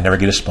about it and they never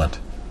get a splint.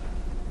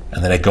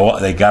 And then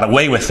they got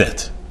away with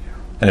it.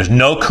 And there's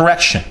no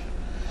correction.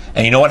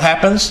 And you know what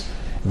happens?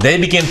 They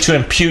begin to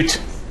impute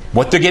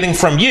what they're getting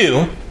from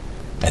you,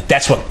 that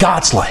that's what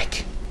God's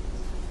like.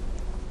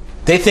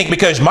 They think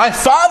because my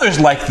father's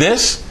like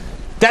this,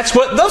 that's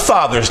what the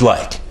father's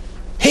like.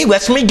 He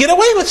lets me get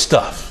away with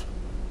stuff.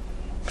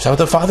 Is that what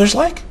the father's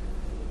like?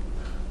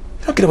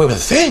 You don't get away with a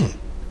thing.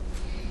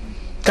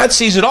 God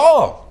sees it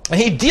all, and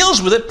he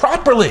deals with it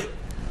properly.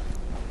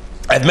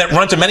 I've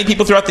run into many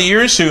people throughout the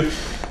years who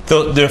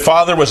their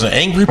father was an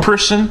angry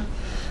person.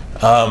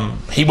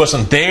 He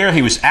wasn't there.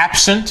 He was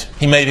absent.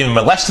 He may have even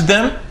molested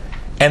them.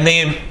 And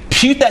they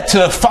impute that to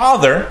the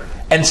father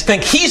and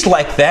think he's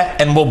like that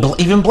and will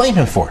even blame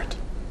him for it.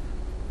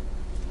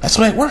 That's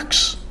the way it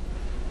works.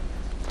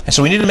 And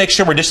so we need to make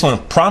sure we're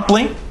disciplined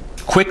promptly,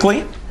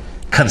 quickly,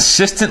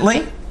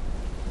 consistently,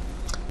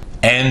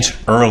 and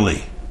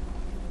early.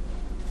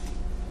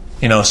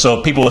 You know,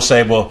 so people will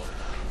say, well,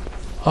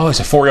 oh, he's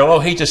a 4-year-old. Oh,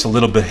 he has a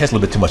little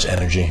bit too much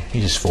energy.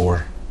 He's just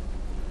 4.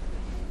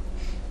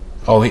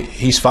 Oh,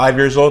 he's 5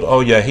 years old.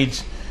 Oh, yeah,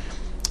 he's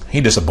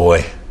just a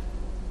boy.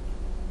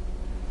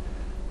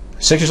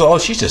 6 years old. Oh,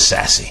 she's just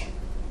sassy.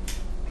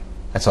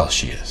 That's all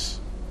she is.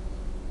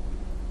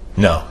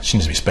 No, she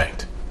needs to be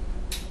spanked.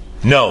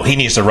 No, he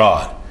needs the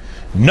rod.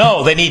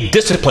 No, they need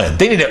discipline.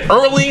 They need it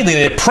early. They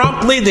need it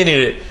promptly. They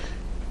need it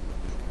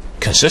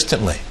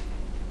consistently.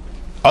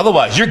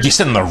 Otherwise, you're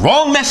sending the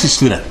wrong message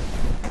to them.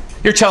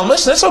 You're telling them,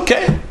 listen, that's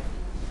okay.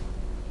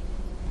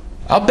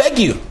 I'll beg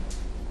you.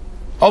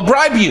 I'll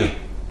bribe you.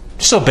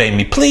 Just obey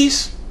me,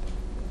 please.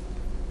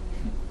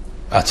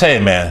 I'll tell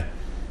you, man,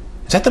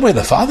 is that the way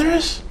the Father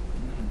is?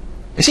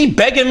 Is he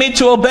begging me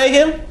to obey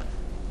him?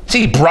 Is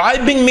he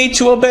bribing me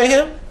to obey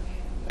him?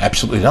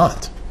 Absolutely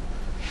not.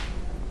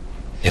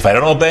 If I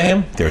don't obey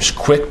him, there's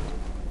quick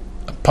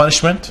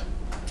punishment.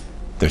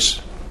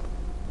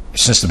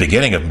 Since the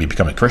beginning of me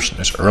becoming a Christian,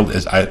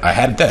 I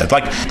had that. It's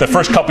like the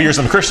first couple years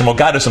I'm a Christian, well,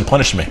 God doesn't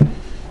punish me.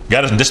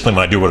 God doesn't discipline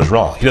when I do what is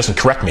wrong. He doesn't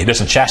correct me. He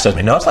doesn't chastise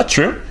me. No, that's not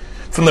true.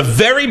 From the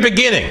very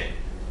beginning,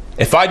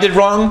 if I did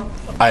wrong,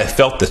 I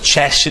felt the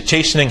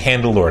chastening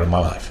hand of the Lord in my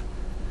life.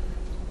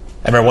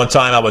 I remember one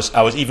time I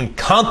was even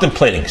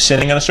contemplating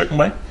sinning in a certain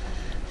way,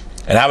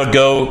 and I would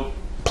go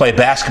play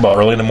basketball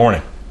early in the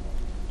morning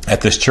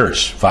at this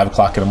church, 5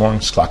 o'clock in the morning,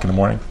 6 o'clock in the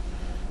morning,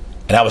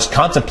 and I was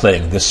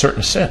contemplating this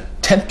certain sin,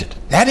 tempted.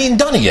 I hadn't even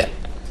done it yet.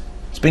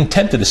 I was being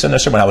tempted to sin in a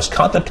certain way. I was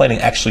contemplating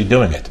actually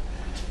doing it.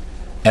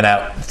 And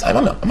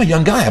I'm a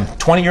young guy. I'm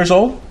 20 years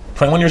old,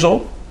 21 years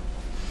old.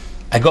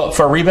 I go up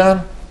for a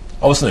rebound.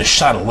 All of a sudden, a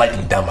shot of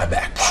lightning down my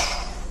back.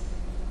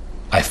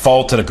 I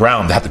fall to the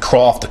ground. I have to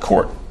crawl off the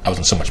court. I was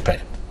in so much pain.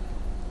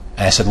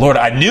 And I said, Lord,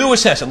 I knew it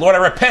was sin. I said, Lord, I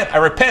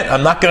repent.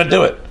 I'm not going to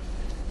do it.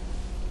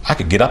 I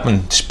could get up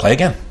and just play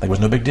again. Like it was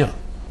no big deal.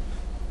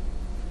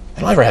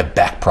 I don't ever have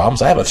back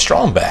problems. I have a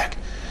strong back.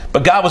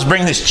 But God was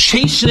bringing this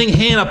chastening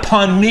hand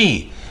upon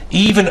me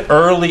even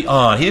early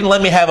on. He didn't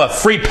let me have a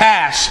free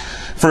pass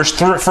first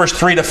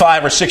 3 to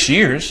 5 or 6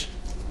 years.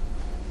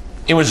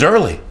 It was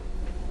early.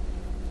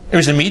 It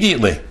was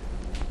immediately.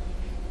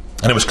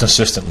 And it was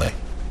consistently.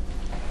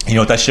 You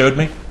know what that showed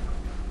me?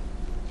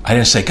 I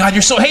didn't say, God,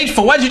 you're so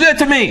hateful. Why'd you do that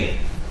to me?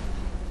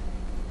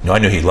 No, I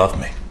knew he loved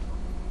me.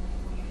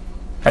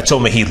 That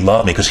told me he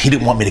loved me because he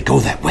didn't want me to go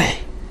that way.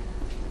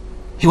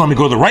 He wanted me to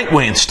go the right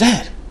way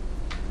instead.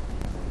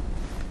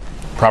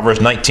 Proverbs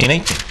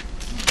 19:18.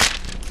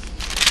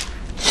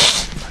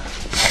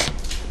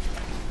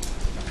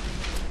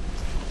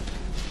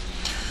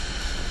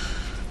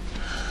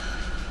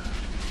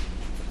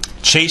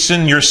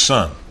 Chasten your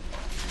son.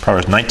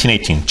 Proverbs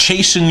 19:18.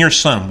 Chasten your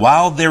son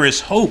while there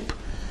is hope.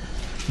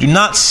 Do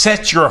not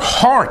set your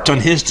heart on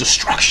his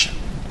destruction.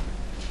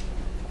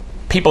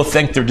 People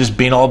think they're just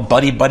being all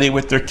buddy-buddy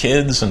with their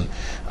kids, and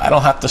I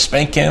don't have to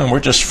spank him, we're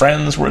just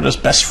friends, we're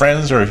just best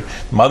friends, or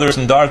mothers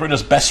and daughters, we're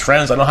just best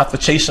friends, I don't have to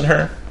chasten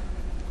her.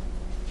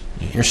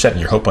 You're setting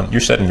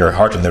your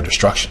heart on their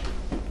destruction.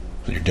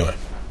 That's what you're doing.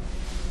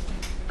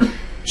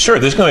 Sure,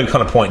 there's going to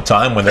come a point in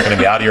time when they're going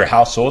to be out of your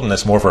household, and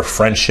that's more of a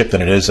friendship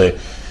than it is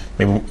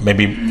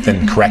maybe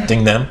than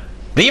correcting them.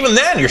 But even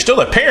then, you're still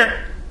a parent.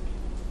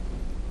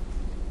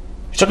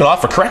 You're still going to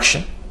offer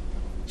correction.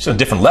 It's on a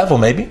different level,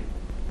 maybe.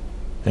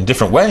 In a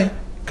different way,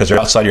 because they're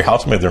outside your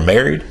house, maybe they're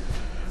married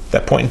at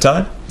that point in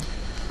time.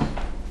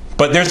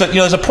 But there's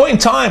a point in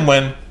time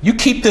when you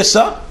keep this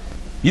up,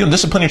 you don't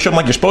discipline your children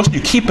like you're supposed to,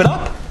 you keep it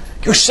up,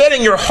 you're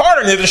setting your heart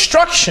on their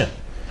destruction.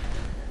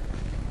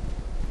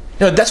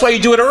 That's why you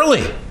do it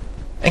early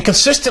and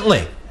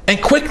consistently and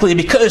quickly,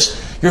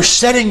 because you're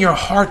setting your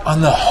heart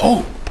on the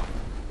hope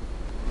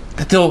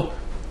that they'll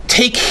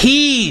take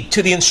heed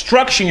to the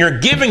instruction you're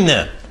giving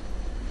them.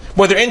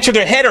 Whether into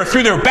their head or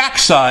through their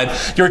backside,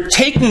 you're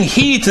taking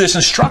heed to this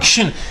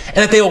instruction and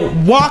that they'll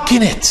walk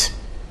in it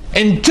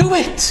and do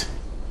it.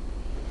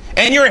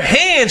 And your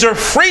hands are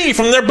free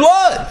from their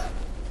blood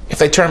if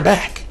they turn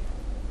back.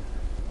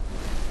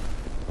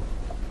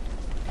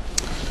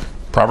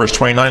 Proverbs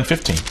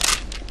 29:15.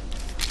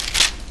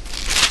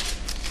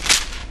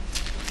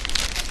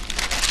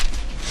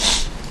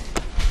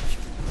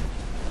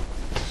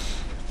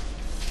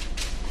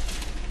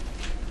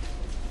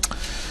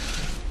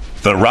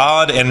 The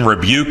rod and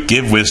rebuke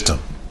give wisdom,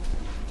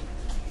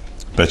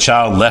 but a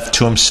child left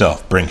to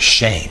himself brings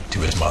shame to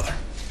his mother.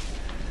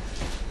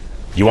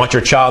 You want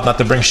your child not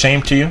to bring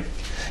shame to you?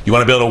 You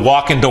want to be able to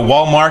walk into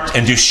Walmart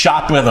and do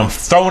shopping with them,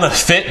 throwing a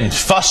fit and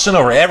fussing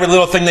over every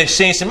little thing they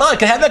see and say, Mom,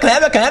 can I have that, can I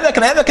have that, can I have that,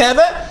 can I have that, can I have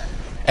that?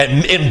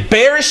 And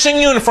embarrassing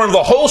you in front of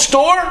the whole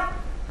store?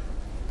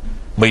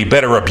 Well, you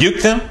better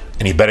rebuke them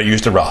and you better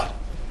use the rod.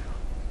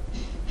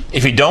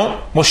 If you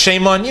don't, well,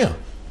 shame on you.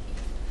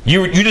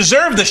 You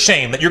deserve the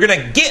shame that you're going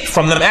to get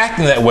from them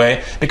acting that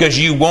way because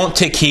you won't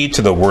take heed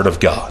to the Word of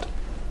God.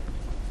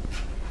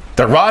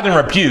 The rod and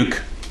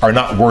rebuke are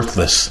not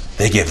worthless.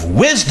 They give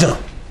wisdom.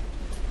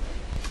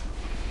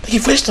 They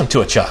give wisdom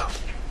to a child.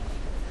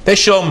 They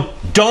show them,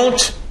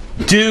 don't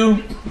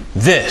do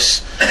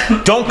this.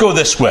 Don't go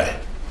this way.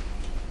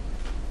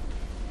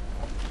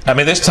 I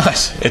mean, there's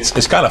times,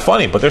 it's kind of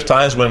funny, but there's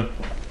times when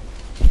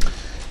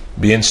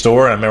be in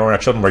store, and I remember when our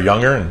children were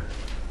younger, and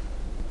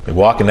we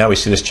walk, and now we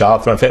see this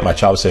child throwing a fit. My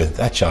child would say,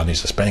 that child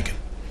needs a spanking.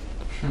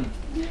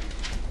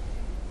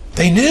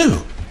 They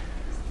knew.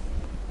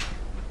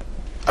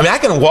 I mean, I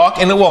can walk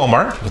into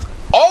Walmart with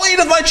all 8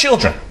 of my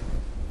children.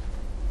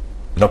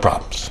 No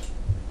problems.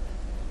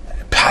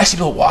 I see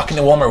people walk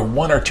into Walmart with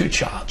 1 or 2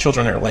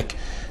 children. They're like,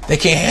 they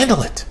can't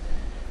handle it.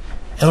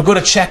 And they'll go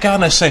to checkout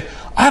and I say,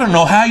 I don't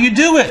know how you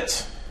do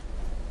it.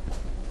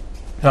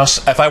 Now,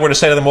 if I were to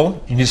say to them,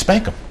 well, you need to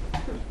spank them.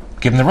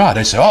 Give them the rod.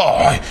 They'd say,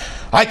 oh,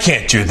 I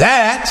can't do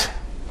that.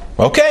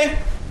 Okay.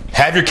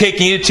 Have your cake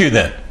and eat it too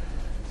then.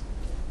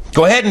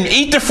 Go ahead and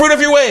eat the fruit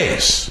of your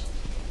ways.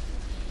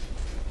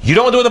 You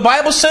don't do what the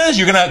Bible says?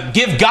 You're going to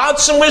give God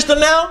some wisdom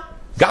now?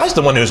 God's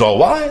the one who's all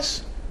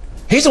wise.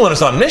 He's the one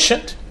who's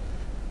omniscient.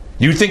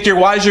 You think you're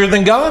wiser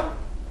than God?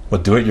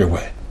 Well, do it your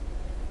way.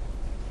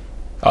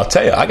 I'll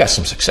tell you, I got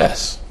some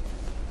success.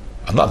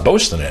 I'm not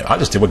boasting in it. I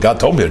just did what God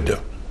told me to do.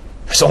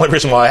 It's the only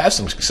reason why I have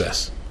some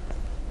success.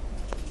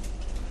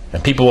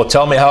 And people will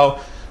tell me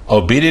how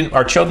obedient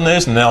our children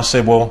is, and they'll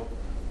say, well,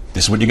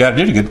 this is what you got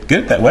to do to get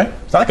it that way.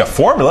 It's not like a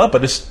formula,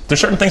 but there's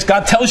certain things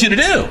God tells you to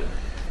do.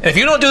 And if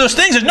you don't do those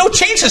things, there's no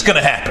change that's going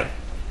to happen.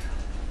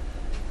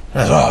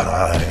 And I say,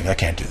 oh, no, I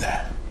can't do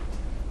that.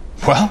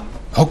 Well,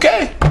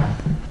 okay.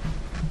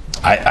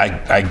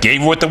 I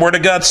gave you what the Word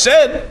of God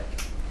said.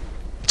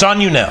 It's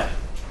on you now.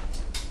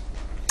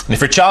 And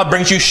if your child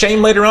brings you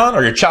shame later on,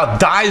 or your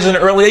child dies in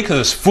an early age because of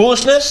his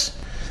foolishness,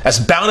 that's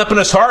bound up in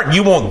his heart, and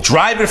you won't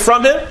drive it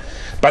from him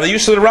by the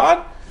use of the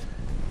rod,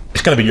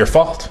 it's going to be your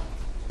fault.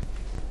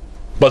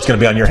 But it's going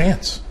to be on your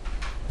hands.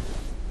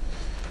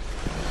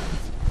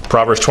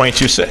 Proverbs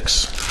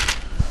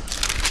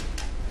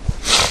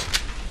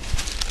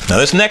 22:6. Now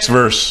this next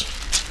verse,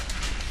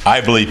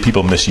 I believe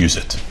people misuse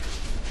it.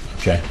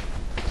 Okay?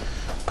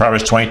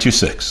 Proverbs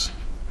 22:6.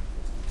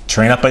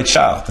 Train up a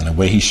child in the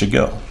way he should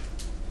go,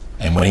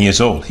 and when he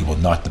is old, he will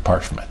not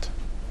depart from it.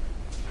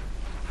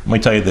 Let me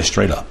tell you this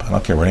straight up. I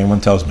don't care what anyone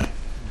tells me.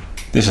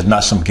 This is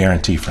not some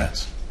guarantee,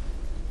 friends.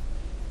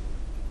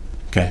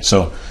 Okay,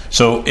 so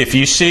if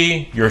you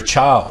see your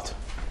child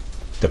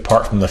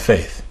depart from the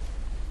faith,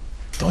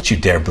 don't you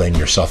dare blame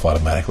yourself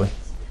automatically.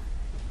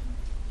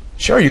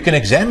 Sure, you can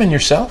examine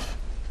yourself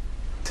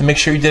to make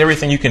sure you did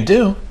everything you can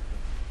do.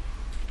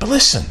 But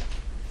listen,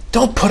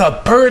 don't put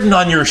a burden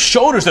on your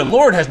shoulders that the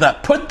Lord has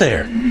not put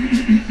there.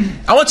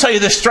 I want to tell you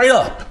this straight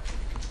up.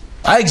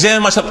 I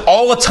examine myself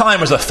all the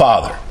time as a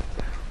father.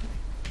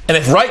 And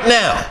if right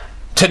now,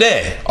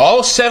 today,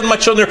 all 7 of my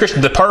children are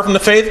Christians depart from the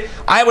faith,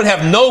 I would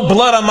have no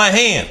blood on my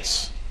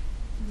hands.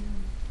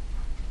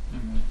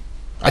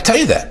 I tell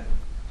you that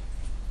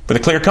with a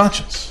clear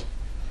conscience.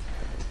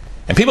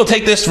 And people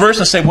take this verse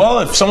and say, well,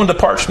 if someone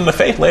departs from the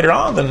faith later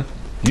on, then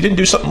you didn't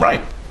do something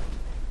right.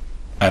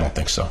 I don't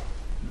think so.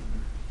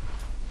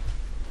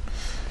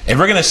 If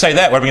we're going to say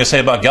that, what are we going to say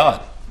about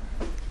God?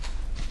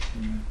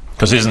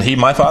 Because isn't He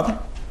my Father?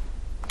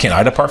 Can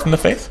I depart from the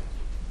faith?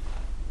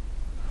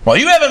 Well,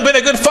 you haven't been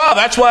a good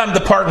father, that's why I'm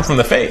departing from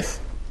the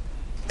faith.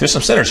 There's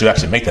some sinners who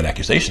actually make that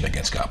accusation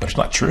against God, but it's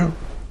not true.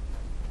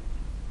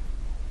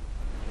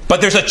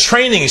 But there's a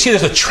training. You see,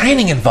 there's a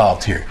training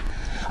involved here.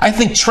 I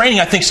think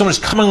someone's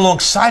coming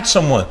alongside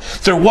someone.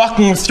 They're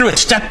walking them through it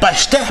step by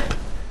step.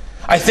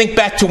 I think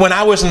back to when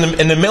I was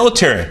in the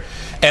military,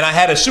 and I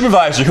had a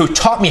supervisor who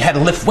taught me how to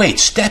lift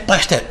weights step by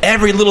step.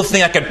 Every little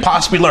thing I could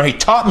possibly learn. He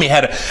taught me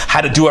how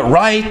to do it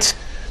right.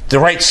 The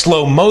right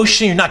slow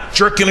motion. You're not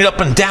jerking it up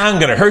and down.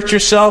 Going to hurt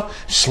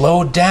yourself.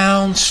 Slow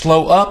down,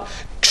 slow up.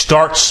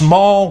 Start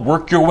small.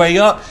 Work your way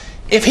up.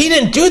 If he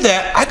didn't do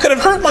that, I could have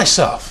hurt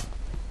myself.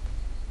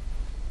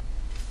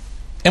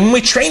 And when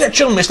we train our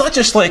children, it's not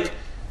just like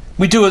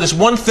we do this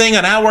one thing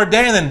an hour a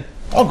day and then,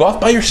 oh, go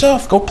off by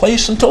yourself. Go play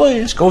some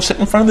toys. Go sit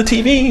in front of the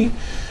TV.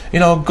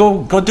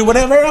 Go do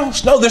whatever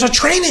else. No, there's a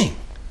training.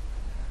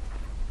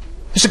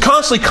 It's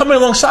constantly coming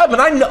alongside. But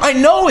I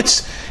know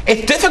it's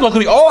difficult.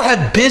 We all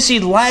have busy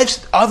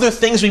lives, other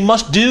things we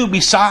must do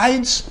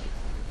besides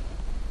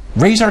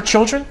raise our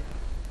children.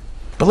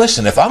 But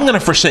listen, if I'm going to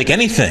forsake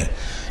anything,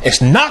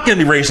 it's not going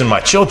to be raising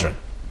my children.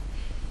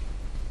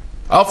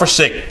 I'll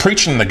forsake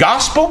preaching the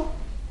gospel.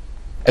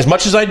 as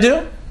much as I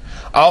do.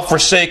 I'll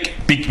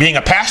forsake being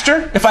a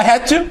pastor if I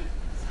had to.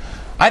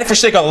 I had to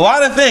forsake a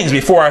lot of things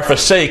before I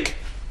forsake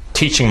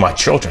teaching my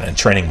children and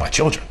training my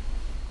children.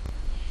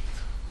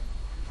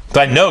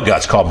 But I know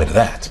God's called me to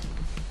that.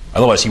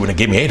 Otherwise, he wouldn't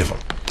have given me 8 of them.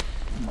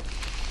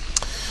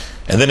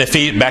 And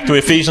then back to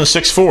Ephesians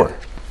 6:4.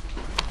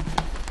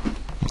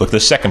 Look at the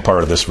second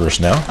part of this verse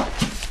now.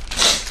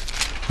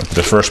 Look at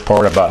the first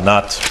part about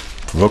not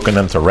provoking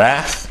them to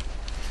wrath.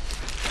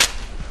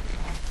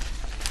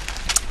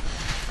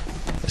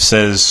 It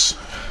says,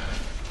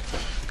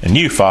 "And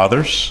you,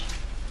 fathers,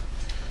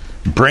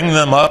 bring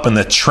them up in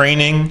the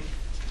training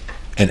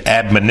and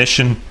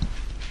admonition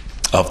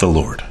of the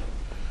Lord."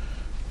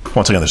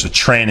 Once again, there's a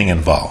training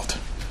involved.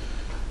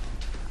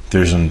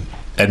 There's an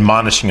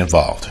admonishing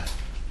involved.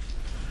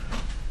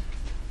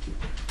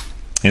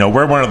 You know,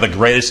 we're one of the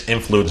greatest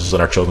influences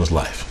in our children's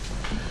life.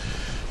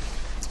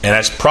 And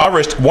as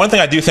one thing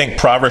I do think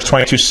Proverbs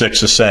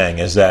 22:6 is saying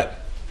is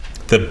that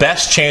the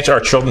best chance our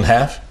children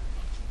have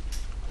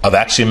of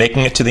actually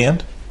making it to the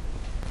end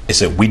is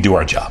that we do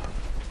our job.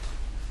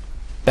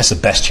 That's the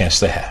best chance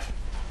they have.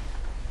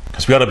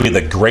 Because we ought to be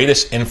the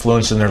greatest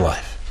influence in their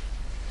life.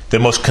 The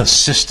most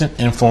consistent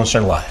influence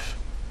in their life.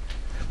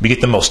 We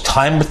get the most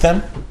time with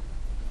them,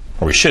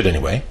 or we should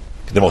anyway,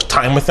 get the most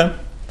time with them.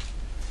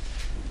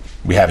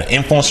 We have an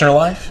influence in their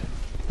life.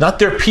 Not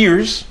their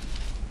peers,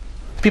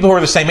 people who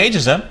are the same age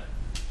as them.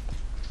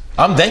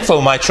 I'm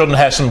thankful my children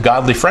have some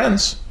godly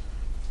friends,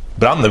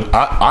 but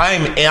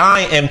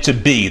I am to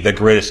be the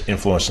greatest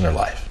influence in their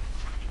life.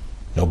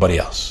 Nobody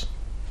else.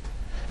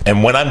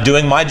 And when I'm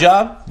doing my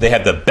job, they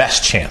have the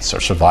best chance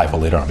of survival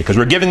later on, because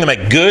we're giving them a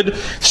good,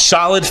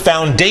 solid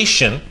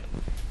foundation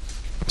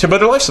to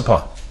build their lives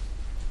upon.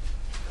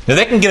 Now,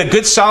 they can get a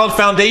good, solid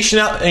foundation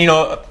out. You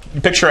know,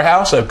 you picture a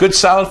house, a good,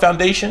 solid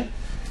foundation,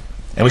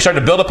 and we start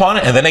to build upon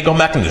it, and then they go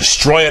back and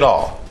destroy it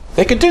all.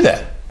 They could do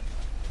that.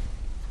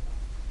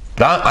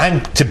 But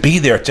I'm to be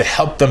there to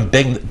help them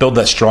build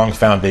that strong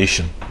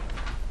foundation.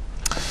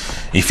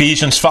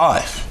 Ephesians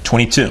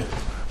 5:22.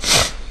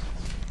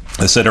 As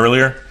I said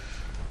earlier,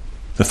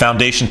 the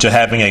foundation to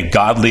having a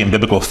godly and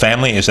biblical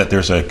family is that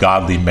there's a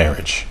godly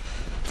marriage.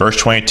 Verse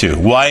 22,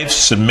 "Wives,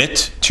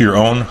 submit to your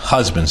own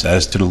husbands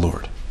as to the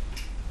Lord.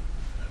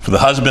 For the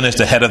husband is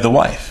the head of the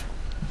wife,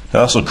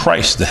 but also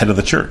Christ is the head of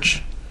the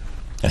church,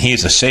 and he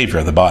is the Savior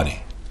of the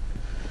body.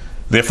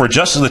 Therefore,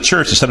 just as the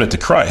church is subject to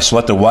Christ, so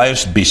let the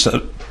wives be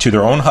to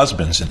their own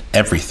husbands in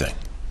everything.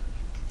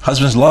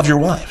 Husbands, love your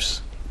wives,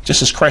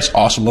 just as Christ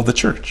also loved the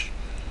church,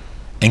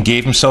 and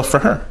gave himself for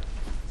her,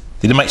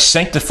 that he might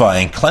sanctify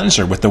and cleanse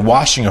her with the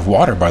washing of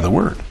water by the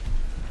word,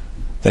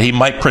 that he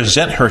might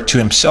present her to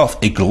himself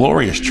a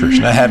glorious church,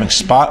 not having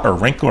spot or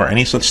wrinkle or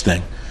any such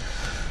thing,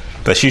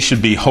 but she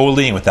should be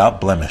holy and without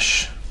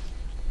blemish.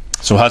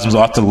 So husbands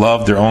ought to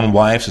love their own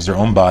wives as their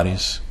own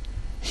bodies.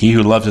 He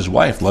who loves his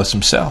wife loves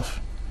himself.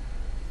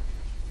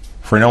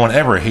 For no one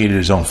ever hated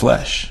his own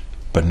flesh,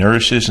 but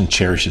nourishes and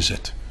cherishes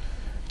it,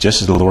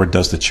 just as the Lord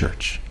does the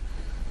church.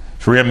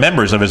 For we are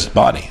members of his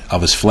body,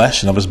 of his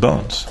flesh, and of his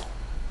bones.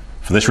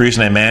 For this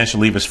reason a man shall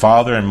leave his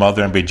father and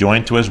mother and be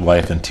joined to his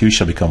wife, and two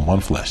shall become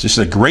one flesh. This is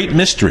a great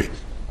mystery,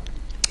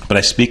 but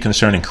I speak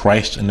concerning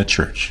Christ and the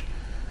church.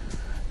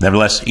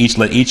 Nevertheless,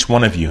 let each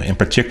one of you in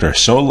particular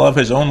so love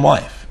his own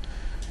wife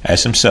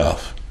as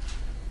himself,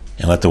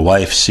 and let the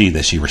wife see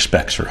that she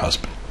respects her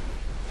husband."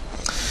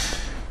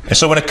 And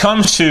so when it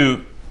comes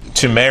to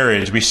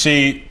marriage, we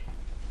see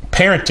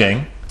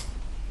parenting,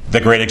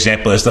 the great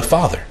example is the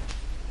father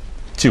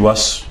to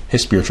us,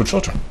 his spiritual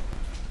children.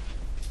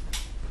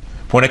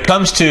 When it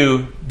comes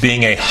to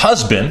being a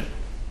husband,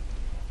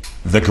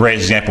 the great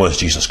example is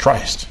Jesus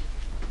Christ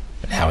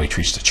and how he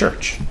treats the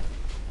church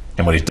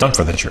and what he's done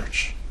for the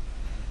church.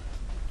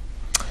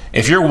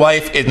 If your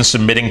wife isn't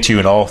submitting to you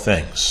in all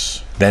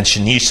things, then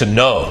she needs to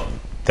know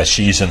that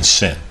she's in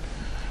sin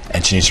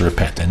and she needs to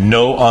repent. In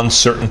no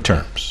uncertain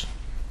terms,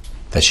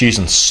 that she's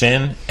in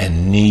sin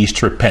and needs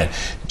to repent.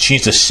 She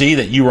needs to see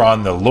that you are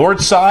on the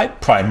Lord's side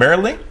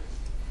primarily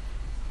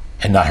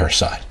and not her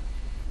side.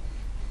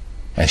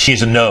 And she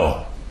needs to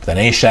know that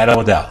any shadow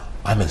of doubt,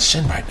 I'm in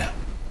sin right now.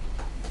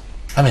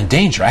 I'm in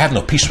danger. I have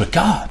no peace with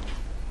God.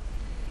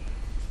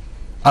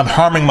 I'm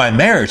harming my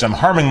marriage. I'm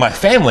harming my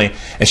family.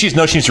 And she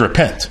knows she needs to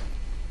repent.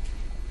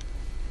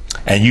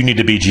 And you need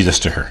to be Jesus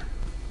to her.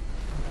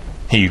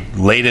 He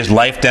laid his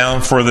life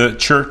down for the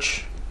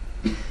church.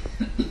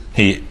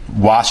 He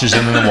washes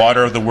them in the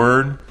water of the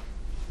word,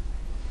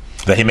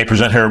 that he may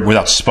present her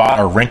without spot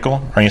or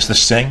wrinkle or any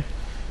such thing,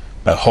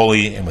 but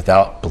holy and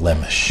without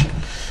blemish.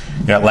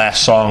 That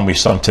last song we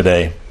sung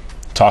today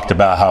talked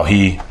about how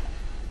he,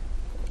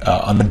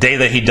 on the day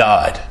that he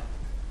died,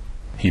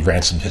 he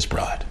ransomed his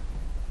bride.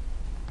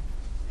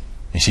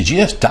 You see,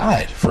 Jesus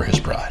died for his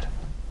bride.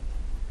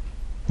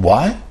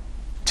 Why?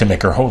 To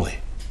make her holy.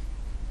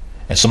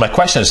 And so my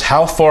question is,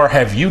 how far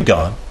have you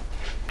gone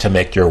to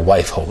make your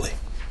wife holy?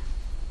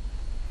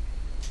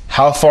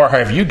 How far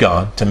have you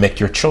gone to make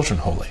your children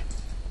holy?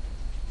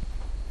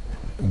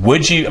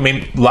 Would you,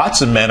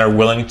 lots of men are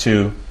willing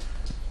to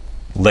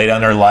lay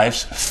down their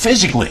lives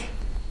physically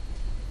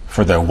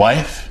for their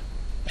wife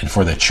and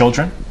for their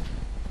children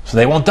so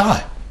they won't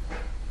die.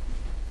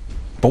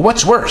 But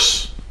what's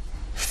worse?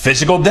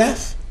 Physical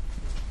death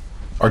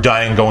or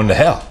dying and going to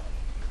hell?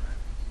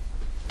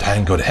 Dying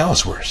and go to hell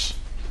is worse.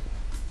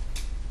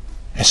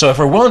 And so if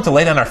we're willing to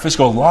lay down our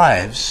physical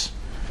lives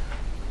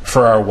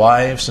for our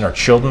wives and our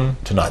children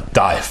to not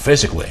die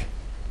physically,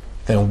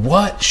 then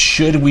what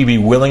should we be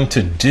willing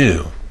to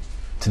do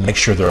to make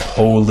sure they're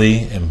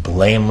holy and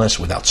blameless,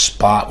 without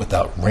spot,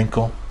 without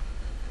wrinkle?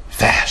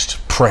 Fast,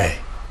 pray,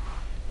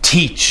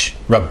 teach,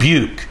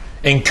 rebuke,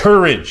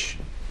 encourage,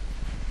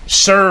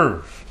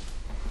 serve.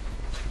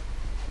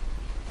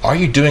 Are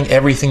you doing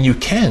everything you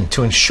can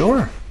to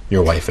ensure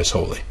your wife is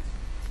holy?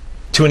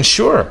 To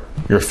ensure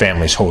your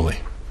family's holy?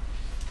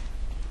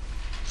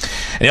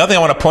 And the other thing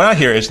I want to point out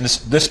here is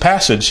in this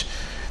passage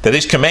that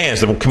these commands,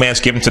 the commands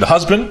given to the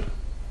husband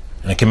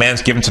and the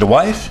commands given to the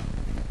wife,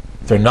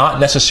 they're not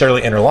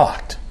necessarily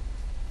interlocked.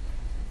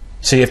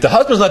 See, if the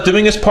husband's not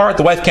doing his part,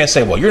 the wife can't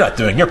say, well, you're not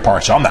doing your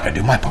part, so I'm not going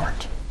to do my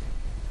part.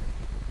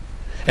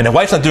 And the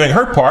wife's not doing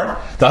her part,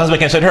 the husband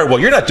can't say to her, well,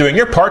 you're not doing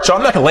your part, so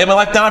I'm not going to lay my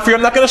life down for you,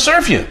 I'm not going to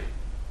serve you.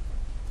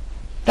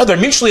 No, they're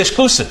mutually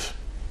exclusive.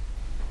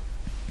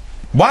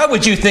 Why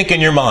would you think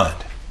in your mind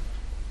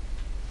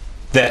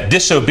that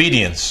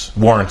disobedience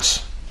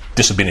warrants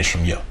disobedience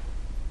from you?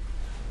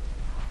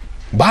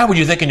 Why would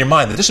you think in your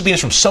mind that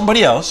disobedience from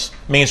somebody else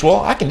means,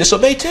 well, I can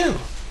disobey too?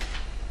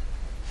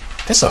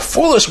 That's a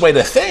foolish way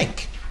to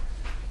think.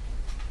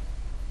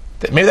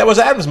 Maybe that was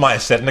Adam's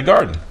mindset in the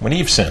garden when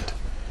Eve sinned.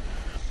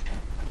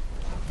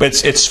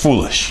 But it's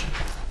foolish.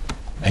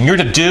 And you're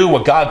to do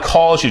what God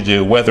calls you to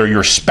do, whether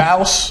your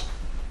spouse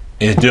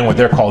is doing what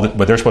they're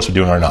supposed to be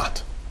doing or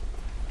not.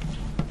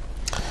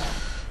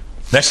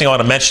 Next thing I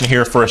want to mention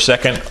here for a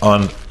second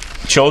on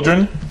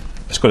children,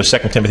 let's go to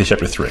 2 Timothy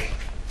chapter 3.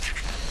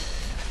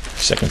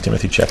 2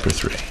 Timothy chapter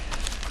 3.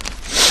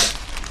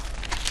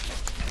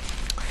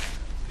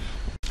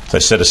 As I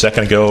said a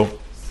second ago,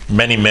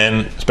 many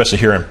men, especially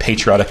here in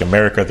patriotic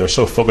America, they're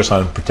so focused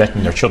on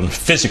protecting their children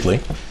physically,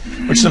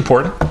 which is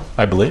important,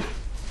 I believe.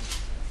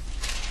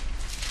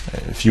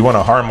 If you want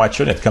to harm my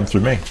children, it come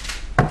through me.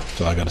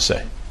 That's all I got to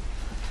say.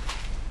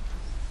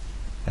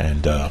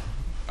 And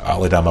I'll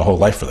lay down my whole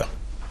life for them.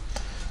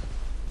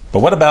 But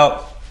what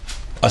about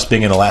us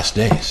being in the last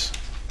days?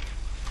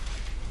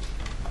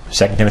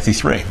 2 Timothy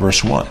 3,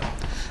 verse 1.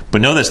 But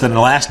know this, that in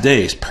the last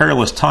days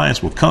perilous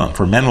times will come,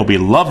 for men will be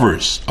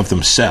lovers of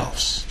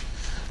themselves,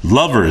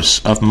 lovers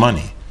of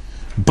money,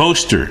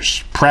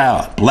 boasters,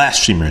 proud,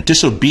 blasphemer,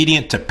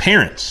 disobedient to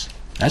parents.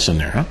 That's in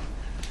there, huh?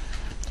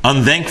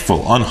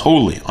 Unthankful,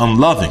 unholy,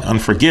 unloving,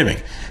 unforgiving,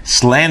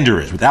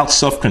 slanderers, without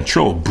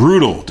self-control,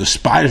 brutal,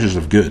 despisers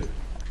of good,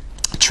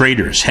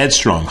 traitors,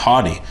 headstrong,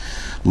 haughty,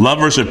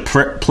 lovers of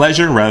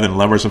pleasure rather than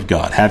lovers of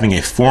God, having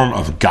a form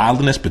of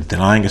godliness but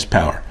denying its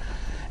power.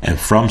 And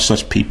from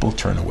such people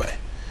turn away.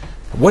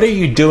 What are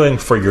you doing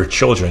for your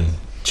children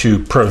to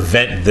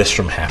prevent this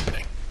from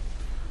happening?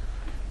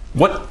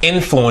 What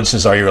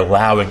influences are you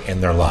allowing in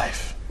their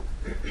life?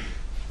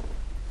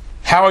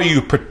 How are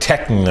you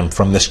protecting them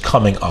from this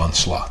coming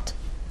onslaught?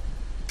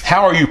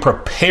 How are you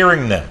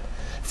preparing them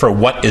for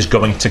what is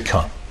going to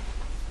come?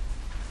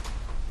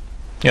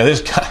 You know,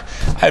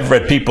 I've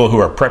read people who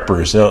are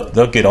preppers.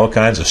 They'll get all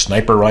kinds of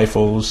sniper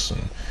rifles,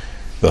 and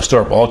they'll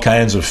store up all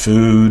kinds of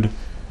food.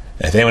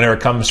 And if anyone ever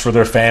comes for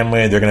their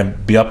family, they're going to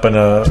be up in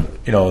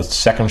a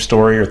second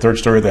story or third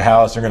story of their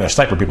house. They're going to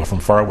sniper people from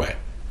far away.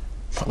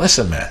 But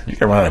listen, man, you're going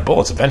to run out of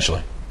bullets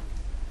eventually.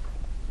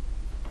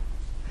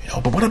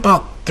 But what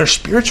about their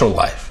spiritual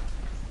life?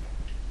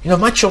 If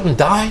my children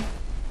die,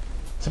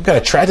 some kind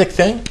of tragic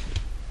thing,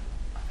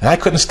 and I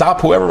couldn't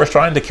stop whoever was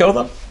trying to kill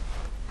them,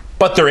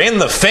 but they're in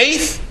the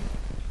faith,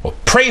 well,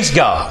 praise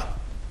God.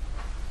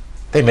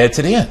 They made it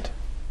to the end.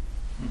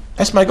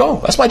 That's my goal.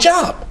 That's my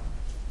job.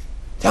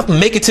 You have to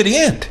make it to the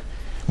end.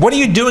 What are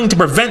you doing to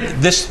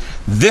prevent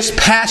this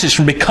passage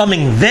from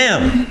becoming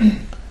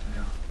them?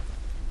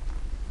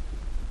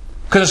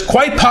 Because it's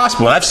quite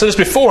possible, and I've said this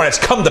before, and it's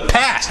come to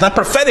pass, not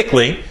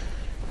prophetically.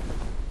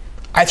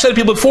 I've said to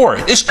people before,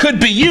 this could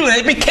be you, and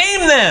it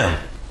became them.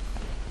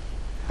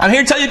 I'm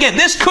here to tell you again,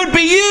 this could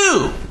be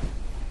you.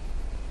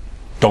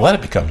 Don't let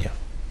it become you.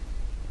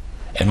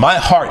 And my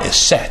heart is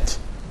set,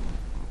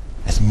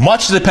 as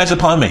much as it depends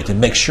upon me, to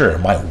make sure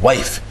my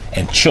wife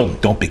and children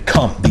don't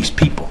become these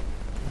people.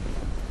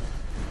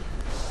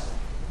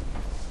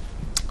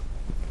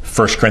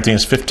 1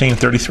 Corinthians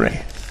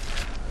 15:33.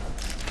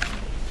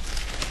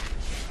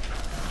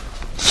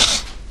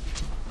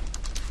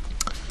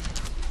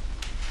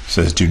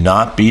 Says, do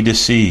not be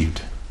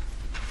deceived.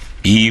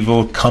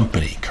 Evil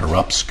company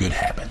corrupts good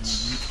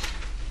habits.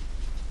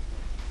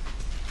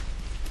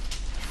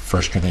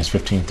 1 Corinthians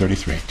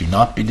 15:33. Do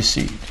not be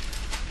deceived.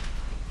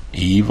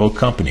 Evil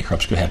company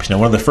corrupts good habits. Now,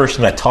 one of the first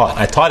things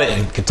I taught it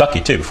in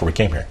Kentucky too before we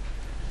came here.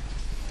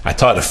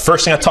 The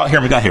first thing I taught here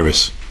when we got here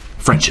was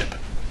friendship.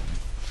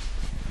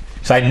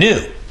 So I knew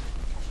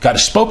God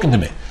had spoken to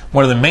me.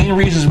 One of the main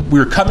reasons we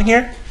were coming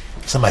here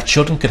is so my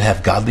children could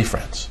have godly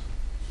friends.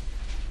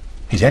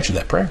 He's answered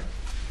that prayer.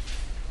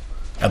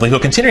 I believe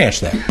he'll continue to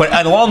answer that. But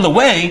along the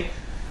way,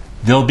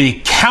 there'll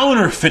be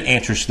counterfeit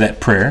answers to that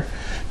prayer.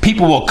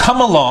 People will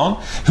come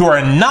along who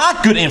are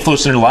not good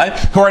influence in their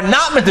life, who are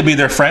not meant to be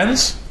their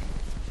friends,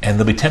 and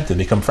they'll be tempted to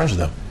become friends with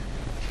them.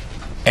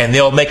 And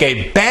they'll make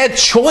a bad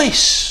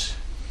choice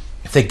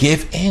if they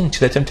give in to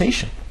that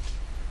temptation.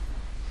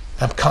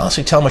 I'm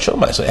constantly telling my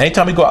children about it. So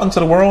anytime we go out into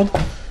the world,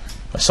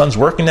 my son's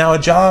working now a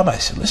job, I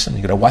said, listen,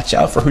 you got to watch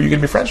out for who you're going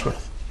to be friends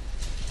with.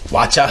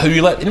 Watch out who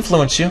you let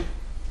influence you.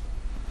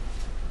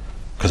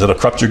 Because it'll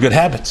corrupt your good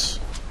habits.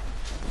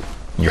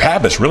 Your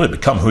habits really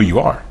become who you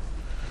are.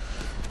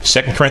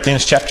 2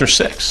 Corinthians chapter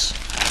 6.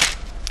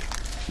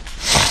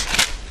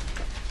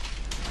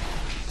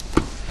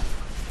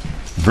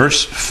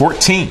 Verse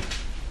 14.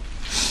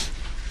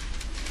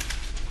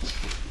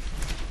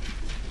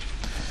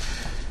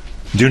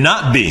 Do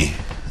not be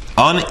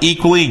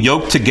unequally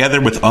yoked together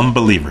with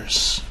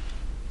unbelievers.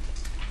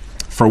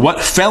 For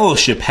what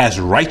fellowship has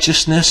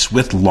righteousness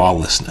with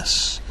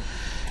lawlessness?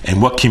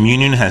 And what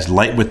communion has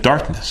light with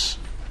darkness?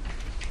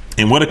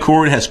 And what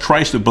accord has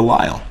Christ with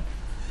Belial?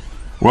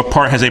 What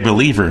part has a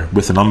believer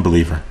with an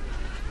unbeliever?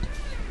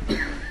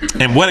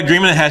 And what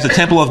agreement has the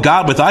temple of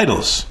God with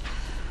idols?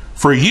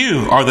 For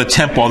you are the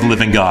temple of the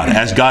living God.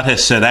 As God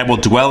has said, I will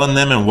dwell in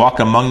them and walk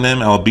among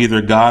them. I will be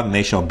their God, and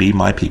they shall be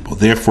my people.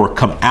 Therefore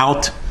come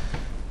out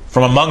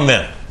from among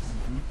them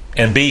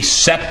and be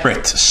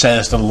separate,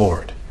 says the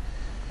Lord.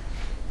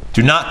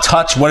 Do not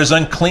touch what is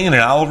unclean, and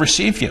I will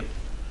receive you.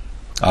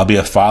 I'll be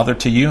a father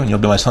to you, and you'll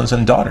be my sons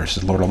and daughters,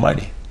 says the Lord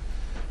Almighty.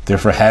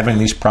 Therefore, having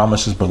these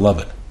promises,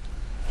 beloved,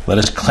 let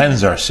us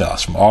cleanse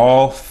ourselves from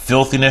all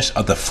filthiness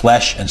of the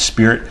flesh and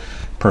spirit,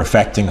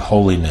 perfecting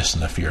holiness in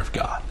the fear of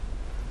God.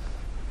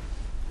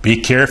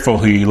 Be careful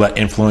who you let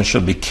influence you.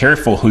 Be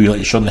careful who you let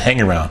your children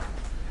hang around.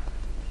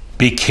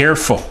 Be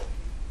careful.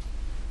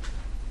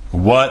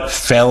 What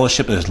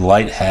fellowship does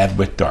light have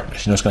with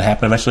darkness? You know what's going to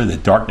happen eventually? The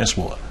darkness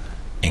will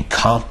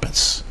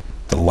encompass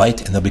the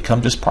light, and they'll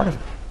become just part of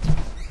it.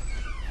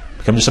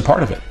 Become just a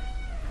part of it.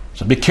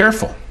 So be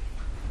careful.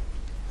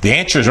 The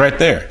answer is right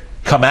there.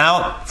 Come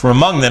out from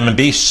among them and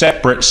be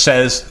separate,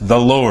 says the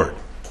Lord.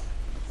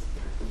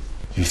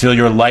 If you feel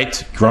your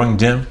light growing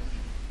dim,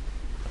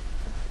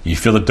 you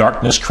feel the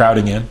darkness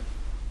crowding in,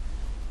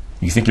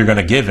 you think you're going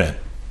to give in,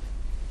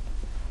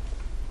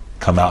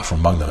 come out from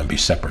among them and be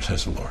separate,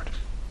 says the Lord.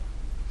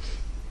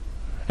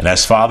 And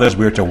as fathers,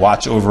 we are to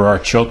watch over our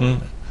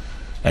children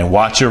and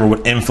watch over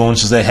what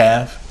influences they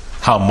have,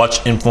 how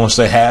much influence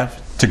they have,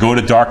 to go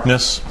to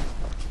darkness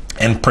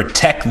and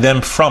protect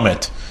them from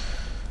it,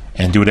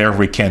 and do whatever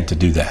we can to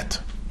do that.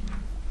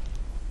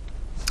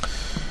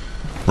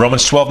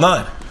 Romans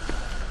 12:9.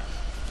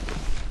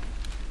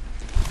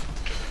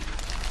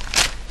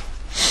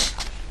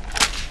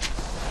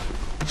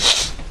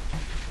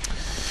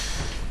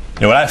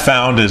 You know, what I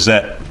found is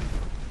that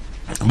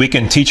we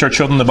can teach our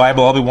children the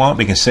Bible all we want.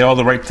 We can say all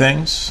the right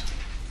things.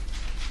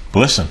 But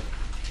listen,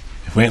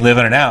 if we ain't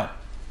living it out,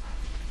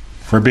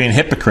 if we're being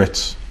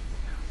hypocrites,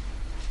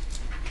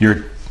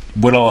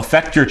 what'll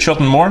affect your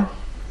children more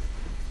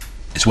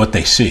is what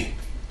they see,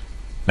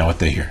 not what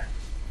they hear.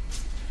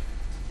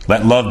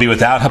 Let love be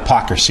without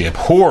hypocrisy.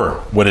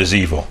 Abhor what is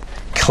evil.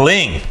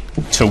 Cling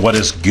to what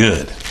is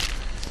good.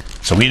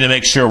 So we need to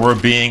make sure we're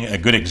being a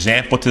good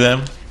example to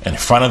them, in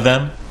front of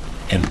them,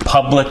 in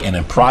public and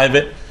in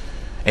private.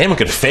 Anyone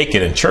could fake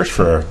it in church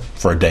for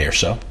a day or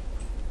so.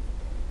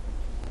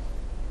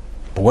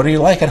 But what are you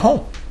like at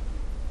home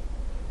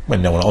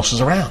when no one else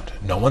is around?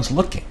 No one's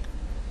looking.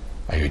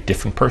 Are you a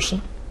different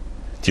person?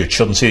 Do your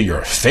children see that you're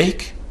a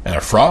fake and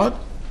a fraud?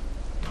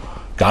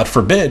 God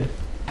forbid.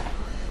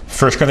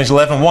 1 Corinthians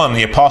 11:1,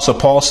 the Apostle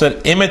Paul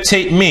said,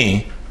 imitate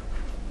me,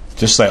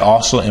 just as I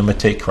also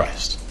imitate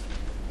Christ.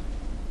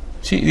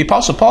 See, the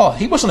Apostle Paul,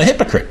 he wasn't a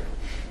hypocrite.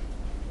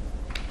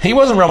 He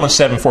wasn't Romans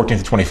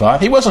 7:14-25.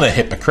 He wasn't a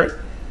hypocrite.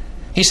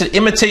 He said,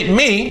 imitate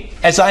me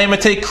as I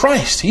imitate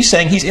Christ. He's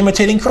saying he's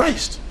imitating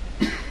Christ.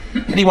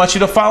 And he wants you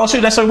to follow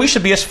suit. That's how we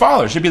should be as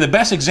fathers. Should be the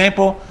best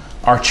example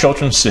our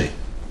children see.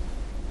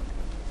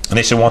 And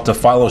they should want to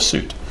follow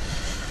suit.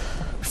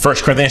 1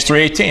 Corinthians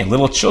 3:18,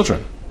 little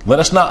children, let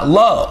us not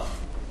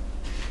love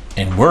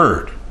in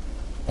word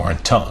or in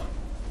tongue,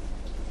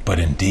 but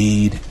in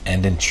deed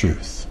and in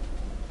truth.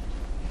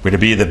 We're to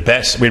be the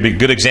best, we're to be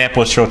good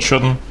examples to our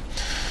children.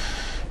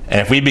 And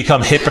if we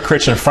become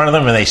hypocrites in front of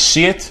them and they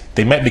see it,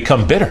 they might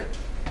become bitter.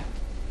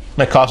 It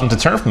might cause them to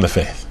turn from the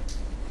faith.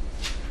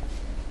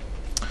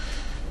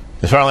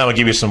 And finally, I will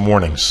give you some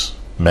warnings,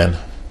 men,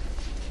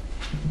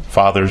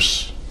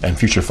 fathers, and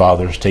future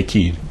fathers. Take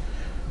heed.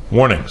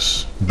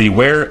 Warnings.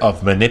 Beware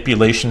of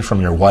manipulation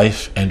from your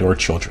wife and or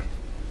children.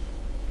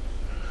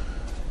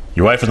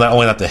 Your wife is not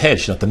only not the head,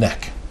 she's not the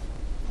neck.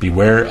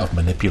 Beware of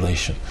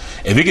manipulation.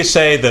 If you could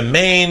say the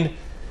main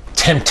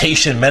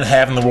temptation men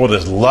have in the world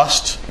is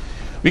lust,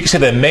 we could say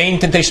the main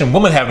temptation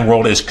women have in the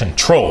world is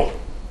control.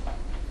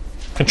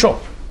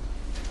 Control.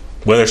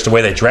 Whether it's the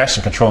way they dress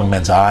and controlling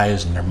men's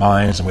eyes and their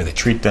minds and the way they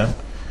treat them,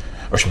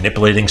 or it's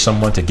manipulating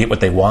someone to get what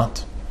they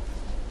want,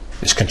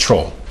 it's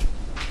control.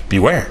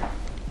 Beware.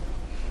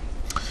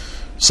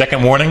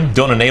 Second warning,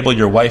 don't enable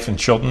your wife and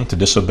children to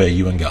disobey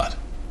you and God.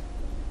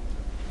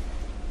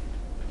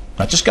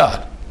 Not just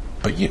God,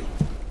 but you.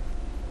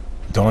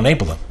 Don't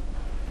enable them.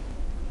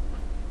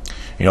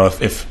 You know,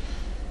 if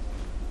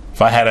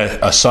I had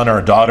a son or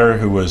a daughter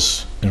who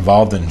was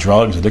involved in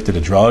drugs, addicted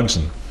to drugs,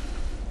 and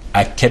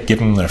I kept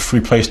giving them a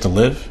free place to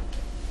live,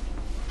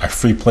 a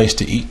free place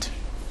to eat,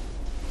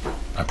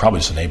 I'm probably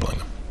just enabling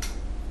them.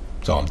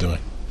 That's all I'm doing.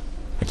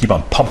 I keep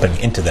on pumping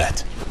into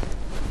that.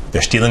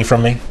 They're stealing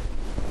from me.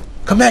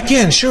 Come back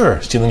in, sure.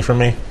 Stealing from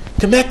me.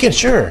 Come back in,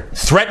 sure.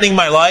 Threatening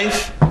my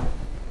life.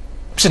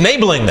 Just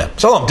enabling them.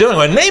 That's all I'm doing.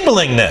 I'm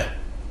enabling them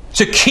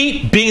to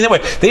keep being that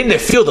way. They need to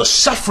feel the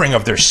suffering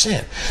of their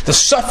sin. The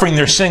suffering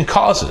their sin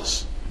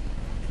causes.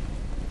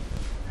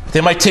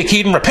 They might take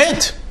heed and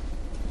repent.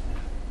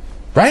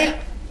 Right?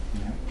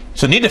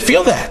 So they need to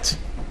feel that.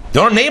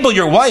 Don't enable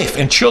your wife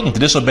and children to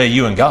disobey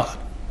you and God.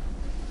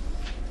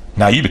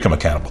 Now you become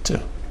accountable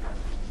too.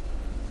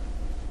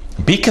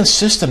 Be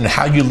consistent in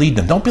how you lead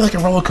them. Don't be like a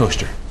roller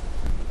coaster.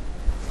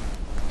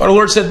 But the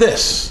Lord said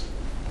this.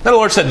 Then the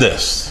Lord said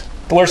this.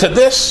 The Lord said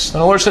this.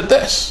 And the Lord said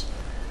this.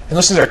 And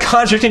listen, they're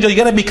contradicting. You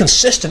got to be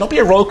consistent. Don't be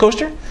a roller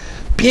coaster.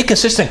 Be a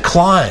consistent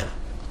climb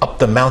up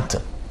the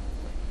mountain.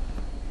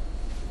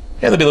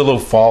 Yeah, there'll be a little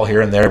fall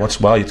here and there once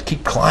in a while. You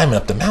keep climbing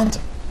up the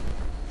mountain.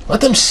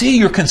 Let them see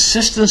your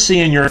consistency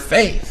in your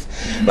faith.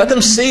 Let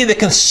them see the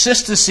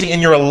consistency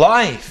in your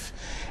life.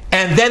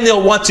 And then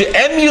they'll want to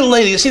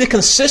emulate it. You see the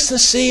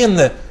consistency and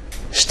the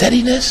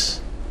steadiness?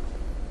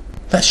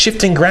 Not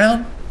shifting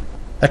ground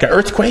like an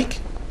earthquake.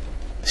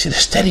 You see the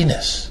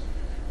steadiness.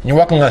 And you're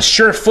walking on a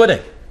sure footing.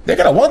 They're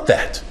going to want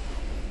that.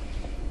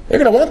 They're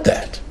going to want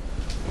that.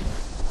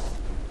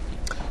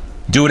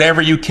 Do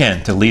whatever you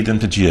can to lead them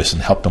to Jesus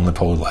and help them live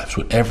holy lives.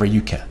 Whatever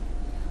you can.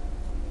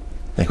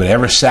 Make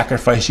whatever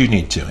sacrifice you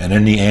need to. And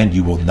in the end,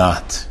 you will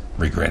not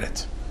regret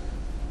it.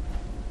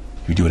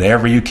 You do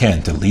whatever you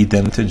can to lead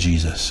them to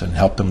Jesus and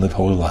help them live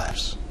holy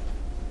lives.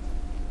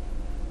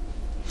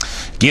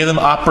 Give them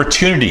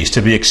opportunities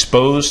to be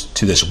exposed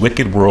to this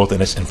wicked world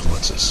and its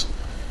influences,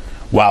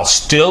 while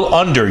still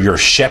under your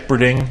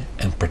shepherding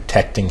and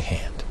protecting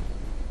hand.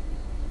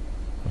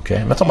 Okay?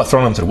 I'm not talking about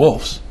throwing them to the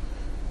wolves.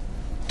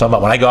 I'm talking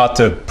about when I go out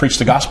to preach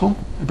the gospel,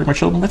 I bring my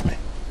children with me.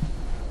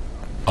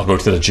 I'll go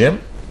to the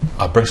gym,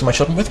 I'll bring some of my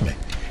children with me.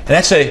 And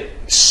that's a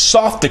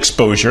soft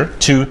exposure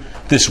to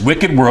this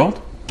wicked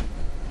world,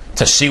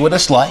 to see what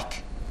it's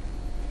like.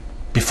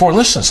 Before,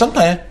 listen,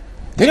 sometime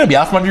they're going to be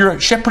out from under your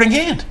shepherding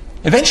hand,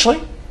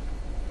 eventually.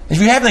 If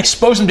you haven't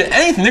exposed them to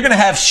anything, they're going to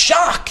have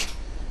shock.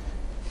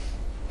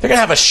 They're going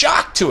to have a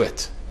shock to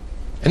it.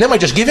 And they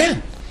might just give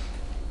in.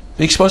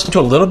 Be exposed them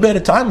to a little bit at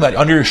a time, like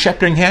under your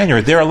shepherding hand.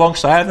 You're there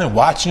alongside them,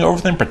 watching over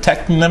them,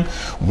 protecting them,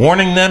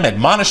 warning them,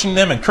 admonishing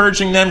them,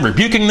 encouraging them,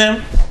 rebuking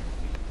them.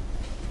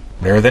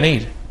 Whatever they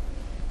need.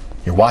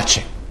 You're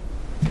watching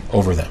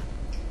over them.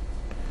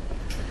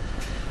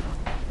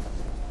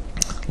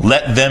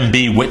 Let them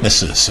be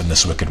witnesses in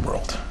this wicked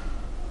world.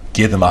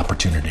 Give them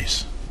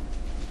opportunities.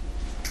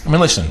 I mean,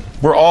 listen,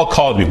 we're all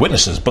called to be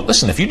witnesses, but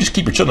listen, if you just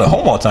keep your children at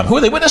home all the time, who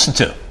are they witnessing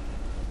to?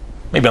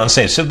 Maybe an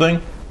unsaved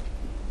sibling,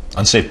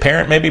 unsaved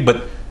parent maybe,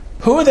 but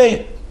who are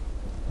they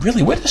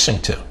really witnessing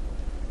to?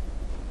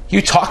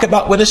 You talk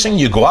about witnessing,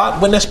 you go out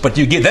and witness, but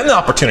you give them the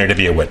opportunity to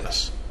be a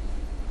witness.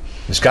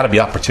 There's got to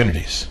be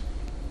opportunities.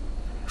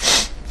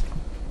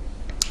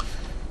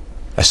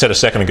 I said a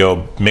second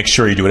ago, make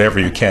sure you do whatever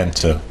you can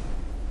to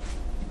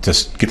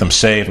get them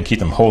saved and keep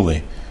them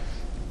holy.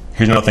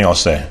 Here's another thing I'll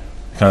say,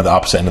 kind of the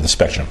opposite end of the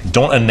spectrum.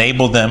 Don't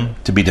enable them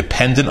to be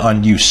dependent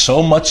on you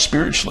so much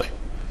spiritually,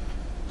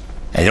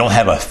 and they don't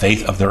have a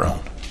faith of their own.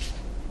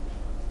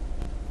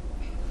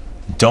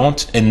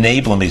 Don't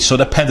enable them to be so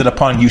dependent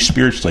upon you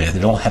spiritually that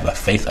they don't have a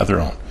faith of their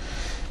own.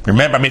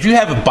 Remember, if you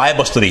have a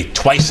Bible study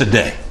twice a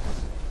day,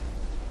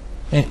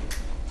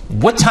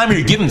 what time are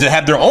you giving them to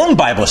have their own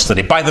Bible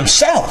study by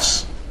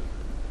themselves?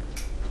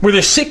 Where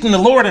they're seeking the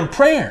Lord in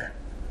prayer.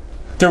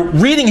 They're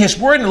reading His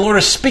Word and the Lord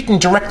is speaking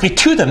directly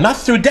to them, not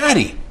through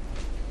Daddy.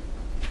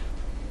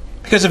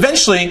 Because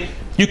eventually,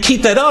 you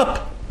keep that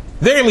up,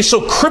 they're going to be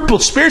so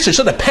crippled spiritually,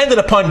 so dependent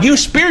upon you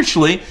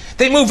spiritually,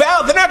 they move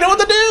out, they're not knowing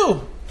what to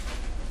do.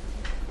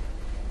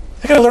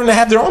 They've got to learn to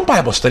have their own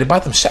Bible study by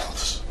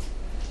themselves.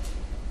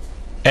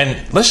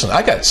 And listen,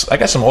 I got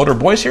some older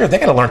boys here, they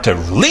got to learn to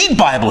lead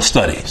Bible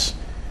studies.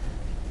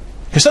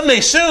 Because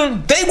someday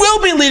soon, they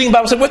will be leading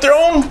Bible studies with their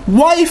own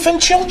wife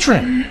and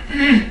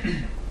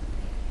children.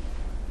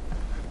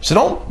 So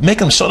don't make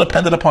them so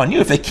dependent upon you.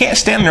 If they can't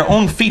stand on their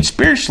own feet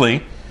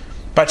spiritually,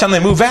 by the time they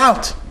move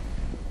out,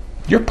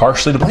 you're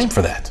partially to blame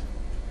for that.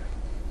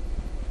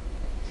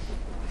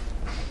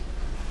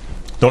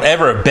 Don't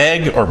ever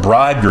beg or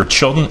bribe your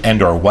children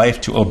and or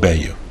wife to obey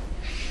you.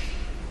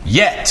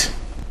 Yet,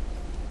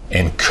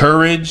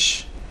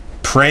 encourage,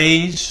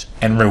 praise,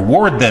 and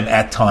reward them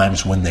at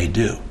times when they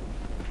do.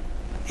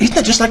 Isn't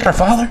that just like our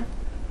Father?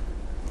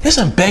 He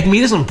doesn't beg me,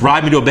 He doesn't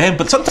bribe me to obey Him,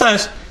 but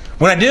sometimes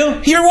when I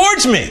do, He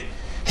rewards me.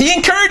 He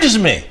encourages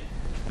me.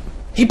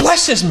 He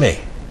blesses me.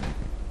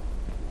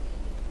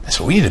 That's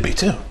what we need to be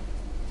too,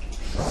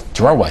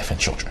 to our wife and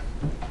children.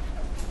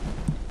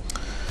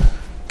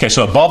 Okay,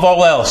 so above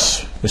all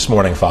else this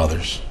morning,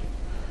 fathers,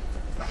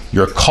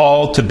 you're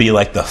called to be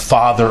like the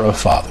Father of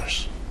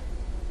fathers.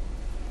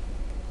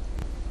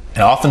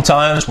 And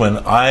oftentimes when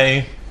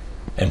I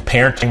am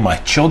parenting my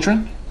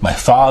children, my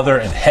Father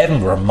in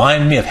heaven will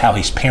remind me of how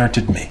He's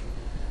parented me.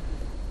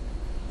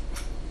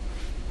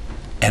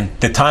 And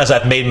the times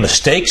I've made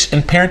mistakes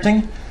in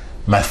parenting,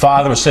 my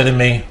Father would say to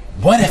me,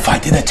 what if I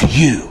did that to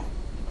you?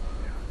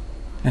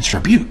 And it's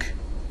rebuke.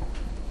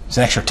 It's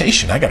an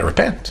exhortation. I got to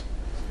repent.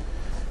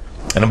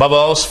 And above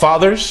all else,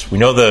 fathers, we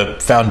know the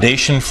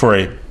foundation for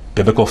a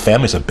biblical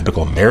family is a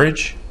biblical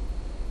marriage.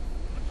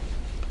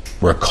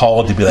 We're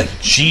called to be like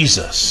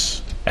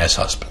Jesus as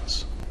husbands.